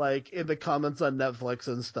definitely like in the comments on Netflix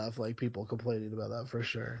and stuff, like people complaining about that for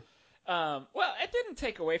sure. Well, it didn't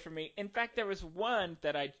take away from me. In fact, there was one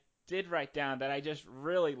that I did write down that I just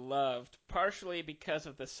really loved, partially because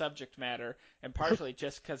of the subject matter and partially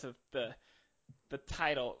just because of the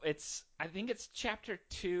title. I think it's chapter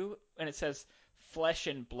 2, and it says flesh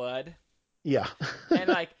and blood, Yeah. and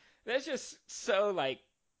like that's just so like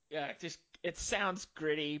just it sounds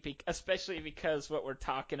gritty, especially because what we're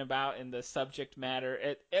talking about in the subject matter,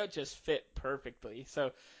 it just fit perfectly.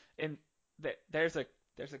 So, and there's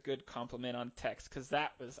a good compliment on text because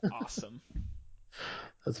that was awesome.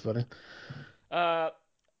 That's funny. Uh,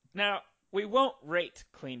 Now we won't rate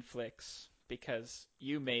Cleanflix because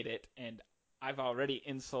you made it and I've already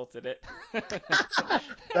insulted it.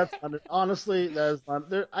 That's honestly, that is not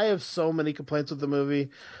there. I have so many complaints with the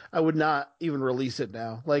movie. I would not even release it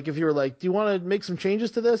now. Like, if you were like, "Do you want to make some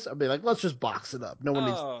changes to this?" I'd be like, "Let's just box it up. No one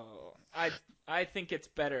needs." Oh, I think it's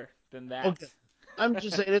better than that. Okay. I'm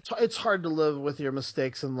just saying it's hard to live with your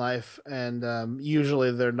mistakes in life, and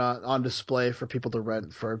usually they're not on display for people to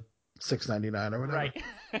rent for $6.99 or whatever. Right.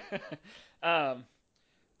 um,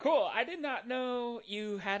 cool. I did not know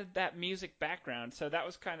you had that music background, so that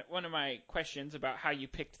was kind of one of my questions about how you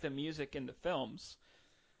picked the music in the films.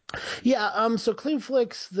 Yeah, so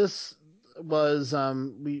Cleanflix, this was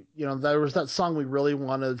we there was that song we really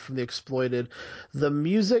wanted from the Exploited. The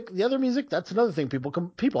other music, that's another thing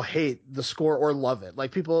people hate the score or love it.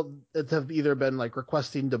 Like, people that have either been like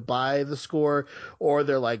requesting to buy the score, or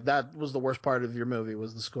they're like, that was the worst part of your movie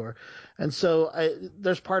was the score. And so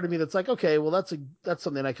there's part of me that's like, okay, well, that's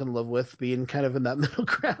something I can live with, being kind of in that middle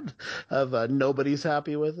ground of nobody's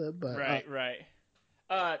happy with it, but Right, right.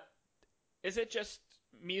 Uh, is it just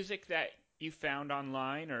music that you found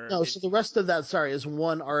online, or no, did? so the rest of that, sorry, is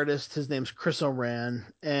one artist. His name's Chris Oran,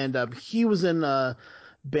 and he was in a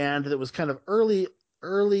band that was kind of early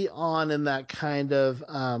on in that kind of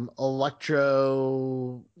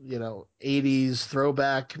electro, 80s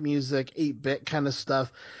throwback music, 8-bit kind of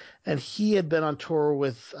stuff. And he had been on tour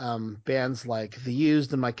with bands like The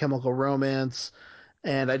Used and My Chemical Romance,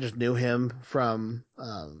 and I just knew him from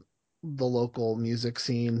the local music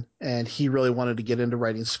scene, and he really wanted to get into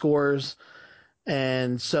writing scores.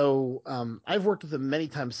 And so I've worked with him many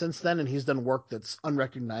times since then, and he's done work that's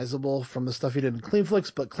unrecognizable from the stuff he did in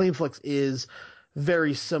Cleanflix, but Cleanflix is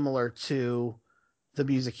very similar to the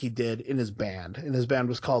music he did in his band. And his band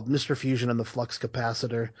was called Mr. Fusion and the Flux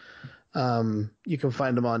Capacitor. You can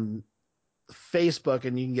find them on Facebook,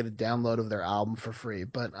 and you can get a download of their album for free.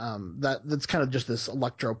 But that's kind of just this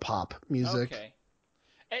electro pop music. Okay.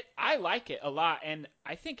 I like it a lot, and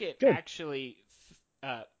I think it Good. actually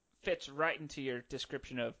uh, fits right into your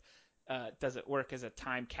description of does it work as a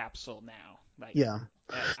time capsule now? Like, Yeah.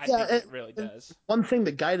 I Yeah, think it really and does. one thing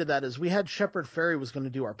that guided that is we had Shepard Fairey was going to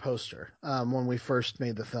do our poster when we first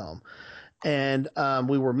made the film, and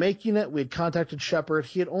we were making it. We had contacted Shepard.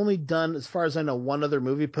 He had only done, as far as I know, one other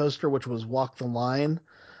movie poster, which was Walk the Line,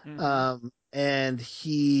 Mm-hmm. and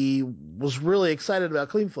he was really excited about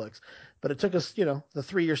Cleanflix, but it took us, the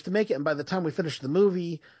 3 years to make it, and by the time we finished the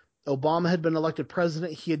movie, Obama had been elected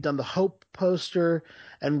president. He had done the Hope poster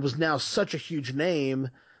and was now such a huge name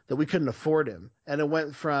that we couldn't afford him. And it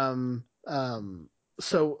went from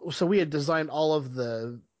so we had designed all of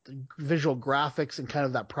the visual graphics and kind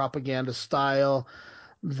of that propaganda style.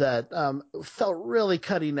 that felt really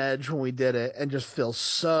cutting edge when we did it and just feels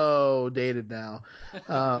so dated now.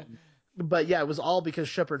 But yeah, it was all because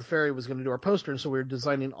Shepard Fairey was going to do our poster, and so we were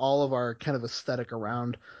designing all of our kind of aesthetic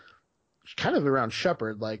around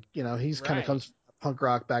Shepard. Like, he's kind of Right. comes from a punk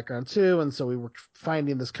rock background too, and so we were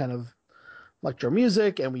finding this kind of electro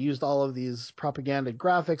music, and we used all of these propaganda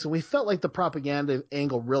graphics, and we felt like the propaganda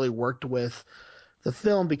angle really worked with the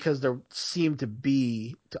film because there seemed to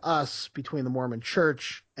be, to us, between the Mormon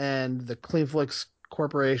Church and the Cleanflix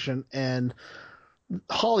Corporation and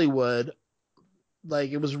Hollywood,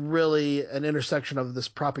 like it was really an intersection of this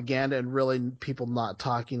propaganda and really people not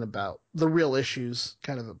talking about the real issues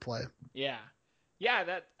kind of at play. Yeah. Yeah,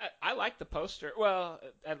 that I like the poster. Well,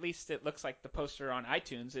 at least it looks like the poster on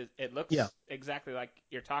iTunes. It Yeah, looks exactly like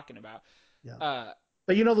you're talking about. yeah. Uh,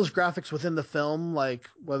 But those graphics within the film, like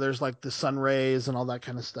where there's like the sun rays and all that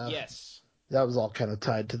kind of stuff, yes. that was all kind of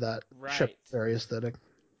tied to that Right. Shepard aesthetic.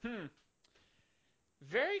 Hmm.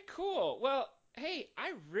 Very cool. Well, hey,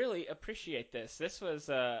 I really appreciate this. This was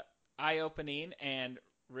eye-opening and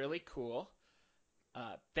really cool.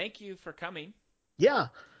 Thank you for coming. Yeah,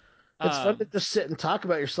 it's fun to Um, just sit and talk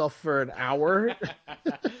about yourself for an hour.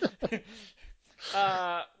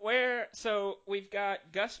 so we've got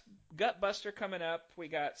Gutbuster coming up. We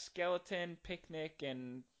got Skeleton Picnic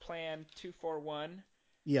and Plan 241.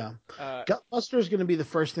 Yeah. Uh, Gutbuster is going to be the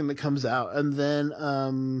first thing that comes out. And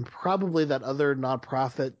then probably that other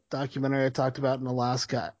nonprofit documentary I talked about in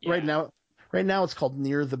Alaska. yeah. Right now it's called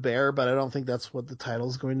Near the Bear, but I don't think that's what the title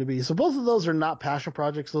is going to be. So both of those are not passion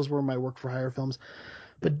projects. Those were my work for hire films.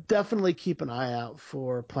 But definitely keep an eye out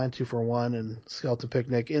for Plan 241 and Skeleton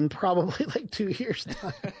Picnic in probably like 2 years'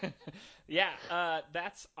 time. Yeah,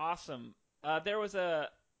 that's awesome. There was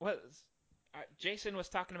Jason was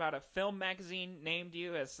talking about a film magazine named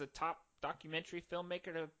you as the top documentary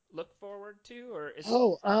filmmaker to look forward to, or is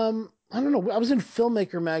Oh, I don't know. I was in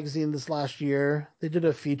Filmmaker magazine this last year. They did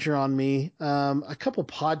a feature on me. A couple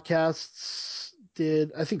podcasts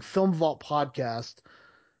did. I think Film Vault podcast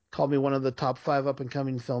called me one of the top 5 up and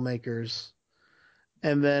coming filmmakers.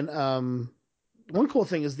 And then one cool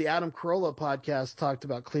thing is the Adam Carolla podcast talked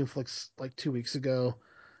about Cleanflix like 2 weeks ago,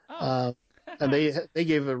 oh. uh, and they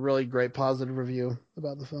gave a really great positive review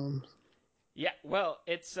about the film. Yeah, well,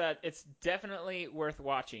 it's definitely worth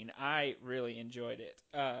watching. I really enjoyed it.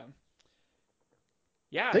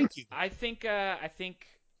 Yeah, Thank you. I think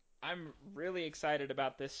I'm really excited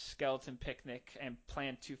about this Skeleton Picnic and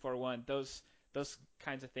Plan 241. Those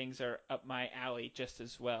kinds of things are up my alley just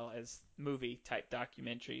as well as movie type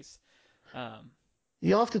documentaries. Um,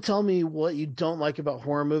 You'll have to tell me what you don't like about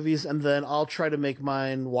horror movies, and then I'll try to make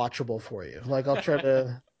mine watchable for you. Like I'll try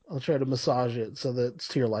to massage it so that it's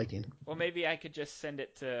to your liking. well, maybe I could just send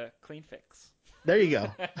it to Cleanflix. There you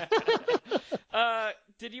go.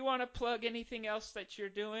 Did you want to plug anything else that you're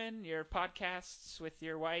doing? Your podcasts with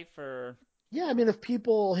your wife, or Yeah, I mean, if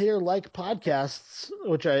people here like podcasts,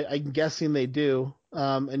 which I'm guessing they do,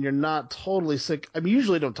 and you're not totally sick, I mean,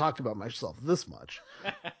 usually don't talk about myself this much.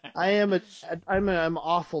 I'm an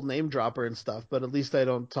awful name dropper and stuff, but at least I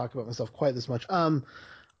don't talk about myself quite this much.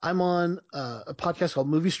 I'm on a podcast called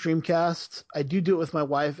Movie Streamcast. I do it with my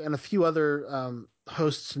wife and a few other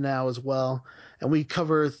hosts now as well. And we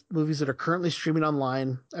cover movies that are currently streaming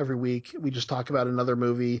online every week. We just talk about another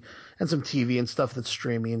movie and some TV and stuff that's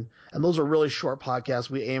streaming. And those are really short podcasts.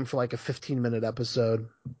 We aim for like a 15-minute episode.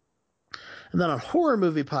 And then on horror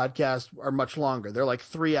movie podcasts are much longer. They're like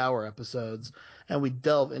 3-hour episodes. And we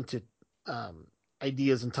delve into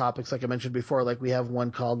ideas and topics like I mentioned before. Like we have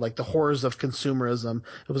one called like the horrors of consumerism.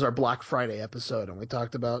 It was our Black Friday episode, and we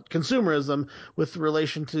talked about consumerism with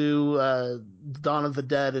relation to Dawn of the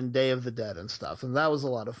Dead and Day of the Dead and stuff. And that was a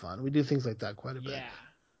lot of fun. We do things like that quite a bit. yeah?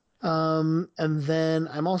 And then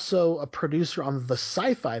I'm also a producer on the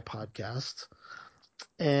Sci-Fi podcast,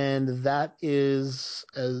 and that is,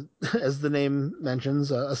 as the name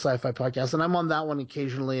mentions, a sci-fi podcast. And I'm on that one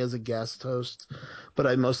occasionally as a guest host, but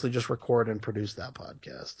I mostly just record and produce that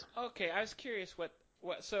podcast. Okay, I was curious what.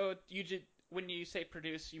 So you did when you say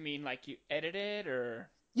produce, you mean like you edit it, or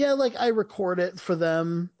Yeah, like I record it for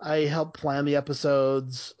them. I help plan the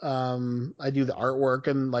episodes. I do the artwork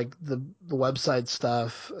and like the website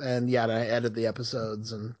stuff, and yeah, I edit the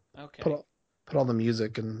episodes and put okay? all, put all the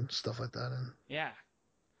music and stuff like that in. Yeah,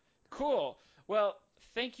 cool. Well,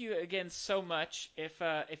 thank you again so much.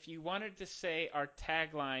 If you wanted to say our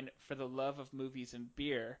tagline for the love of movies and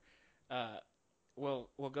beer, uh, we'll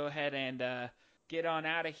go ahead and get on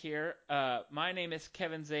out of here. My name is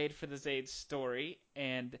Kevin Zade for the Zade Story,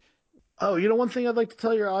 and Oh, one thing I'd like to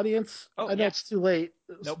tell your audience. oh I know yeah, it's too late,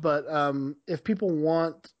 nope, but if people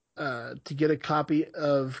want to get a copy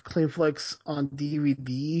of Cleanflix on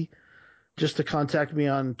DVD, just to contact me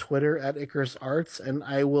on Twitter at Icarus Arts, and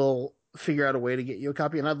I will figure out a way to get you a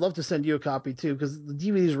copy. And I'd love to send you a copy too, because the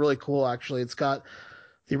DVD is really cool. Actually, it's got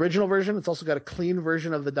the original version. It's also got a clean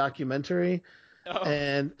version of the documentary, Oh,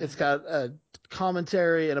 and it's got a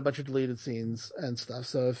commentary and a bunch of deleted scenes and stuff.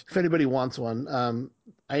 So if anybody wants one,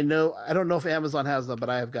 I don't know if Amazon has them, but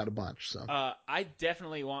I have got a bunch. So I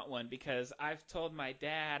definitely want one because I've told my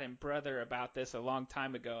dad and brother about this a long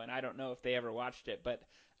time ago, and I don't know if they ever watched it, but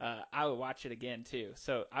I would watch it again too.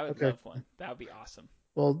 So I would okay, love one. That would be awesome.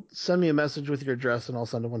 well, send me a message with your address, and I'll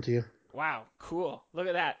send one to you. Wow, cool. Look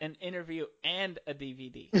at that. An interview and a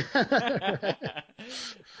DVD.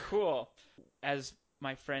 Cool. As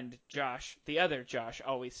my friend Josh, the other Josh,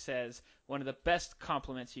 always says, one of the best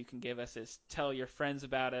compliments you can give us is tell your friends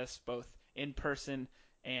about us, both in person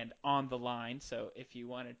and on the line. So if you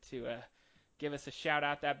wanted to give us a shout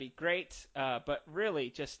out, that'd be great. But really,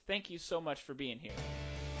 just thank you so much for being here.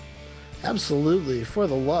 Absolutely, for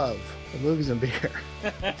the love of movies and beer.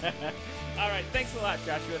 All right, thanks a lot,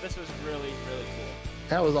 Joshua. This was really, really cool.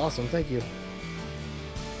 That was awesome. Thank you.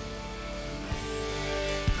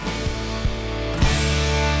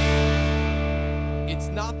 It's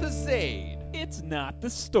not the Zade. It's not the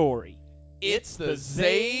story. It's the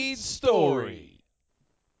Zade story.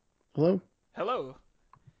 Hello? Hello.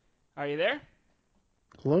 Are you there?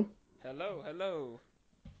 Hello? Hello, hello.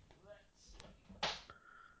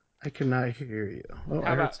 I cannot hear you. Oh,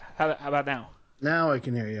 How about now? Now I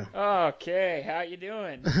can hear you. Okay, how you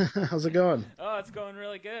doing? How's it going? Oh, it's going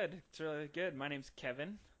really good. It's really good. My name's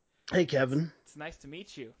Kevin. Hey, Kevin. It's nice to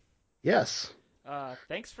meet you. Yes.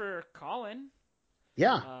 Thanks for calling.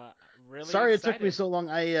 Yeah. Really Sorry excited. it took me so long.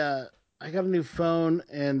 I got a new phone,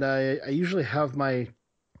 and I usually have my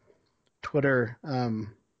Twitter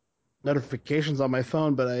notifications on my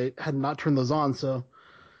phone, but I had not turned those on, so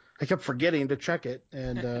I kept forgetting to check it.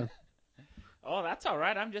 And oh, that's all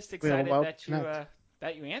right. I'm just we had a excited while that to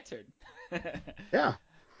connect. you answered. Yeah.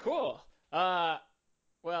 Cool.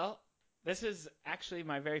 Well, this is actually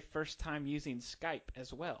my very first time using Skype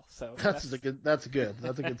as well. So That's good. That's good.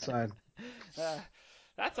 That's a good sign.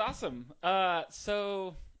 That's awesome. We're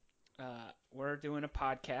doing a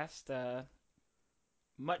podcast,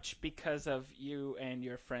 much because of you and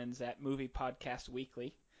your friends at Movie Podcast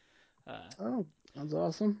Weekly. Oh, that's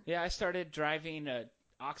awesome. Yeah, I started driving a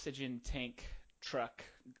oxygen tank truck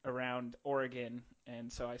around Oregon,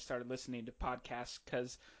 and so I started listening to podcasts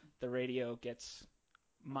because the radio gets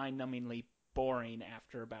mind-numbingly boring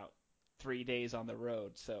after about 3 days on the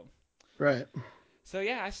road. Right. So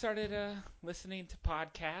yeah, I started listening to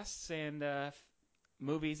podcasts, and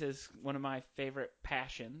movies is one of my favorite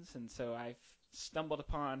passions, and so I've stumbled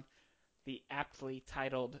upon the aptly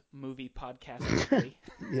titled Movie Podcast Weekly.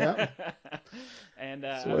 Yeah. And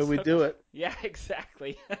That's the way we do it. Yeah,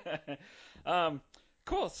 exactly.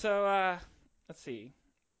 Cool. So let's see.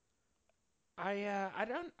 I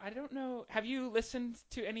don't know. Have you listened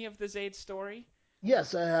to any of the Zade story?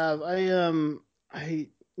 Yes, I have. I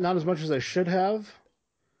not as much as I should have,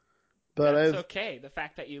 but That's I've okay. The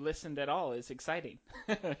fact that you listened at all is exciting.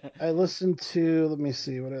 I listened to. Let me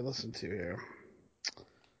see what I listened to here.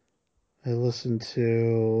 I listened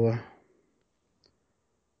to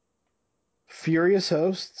Furious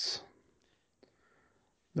Hosts,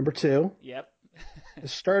 number 2. Yep. I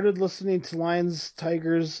started listening to Lions,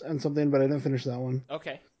 Tigers, and something, but I didn't finish that one.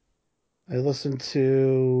 Okay. I listened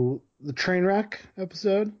to the Trainwreck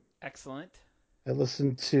episode. Excellent. I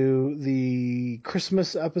listened to the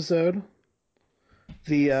Christmas episode,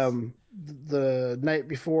 Yes. the night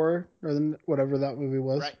before, or whatever that movie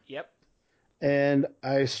was. Right. Yep. And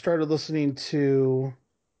I started listening to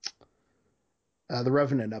the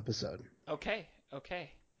Revenant episode. Okay.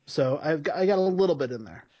 Okay. So I got a little bit in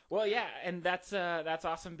there. Well, yeah, and that's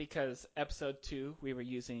awesome because episode 2 we were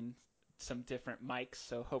using some different mics,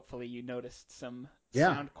 so hopefully you noticed some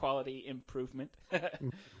Yeah. sound quality improvement.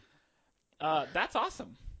 That's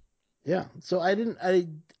awesome. Yeah. So it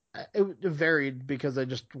varied because I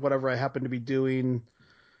just whatever I happened to be doing,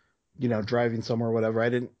 driving somewhere or whatever. I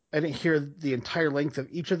didn't hear the entire length of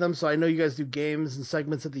each of them. So I know you guys do games and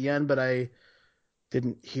segments at the end, but I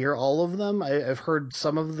didn't hear all of them. I've heard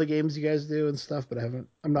some of the games you guys do and stuff, but I'm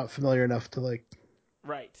not familiar enough to like.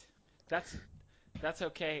 Right. That's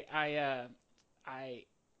okay.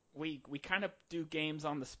 We kind of do games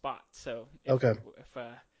on the spot, so Okay.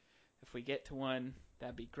 if we get to one,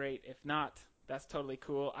 that'd be great. If not, that's totally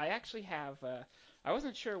cool. I actually have. I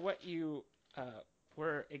wasn't sure what you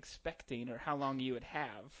were expecting or how long you would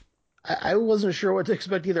have. I wasn't sure what to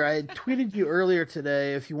expect either. I tweeted you earlier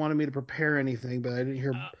today if you wanted me to prepare anything, but I didn't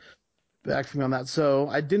hear Uh, back from you on that. So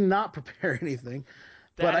I did not prepare anything.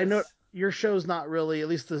 But that I know is your show's not really, at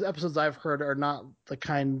least the episodes I've heard, are not the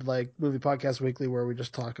kind like Movie Podcast Weekly where we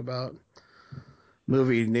just talk about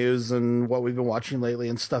movie news and what we've been watching lately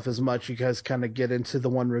and stuff as much. You guys kind of get into the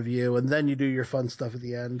one review and then you do your fun stuff at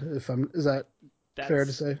the end. Is that fair to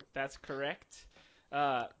that's say? that's correct.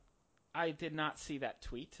 Uh, I did not see that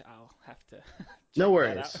tweet. I'll have to No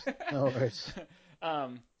check that worries. out. No worries.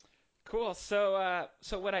 um, cool. So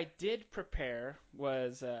what I did prepare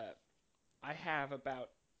was I have about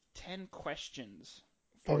 10 questions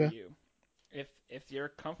for Okay. you, if you're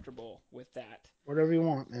comfortable with that. Whatever you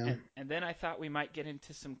want, man. And then I thought we might get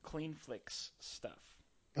into some Cleanflix stuff.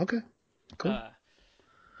 Okay. Cool. Uh,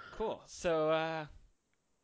 cool. So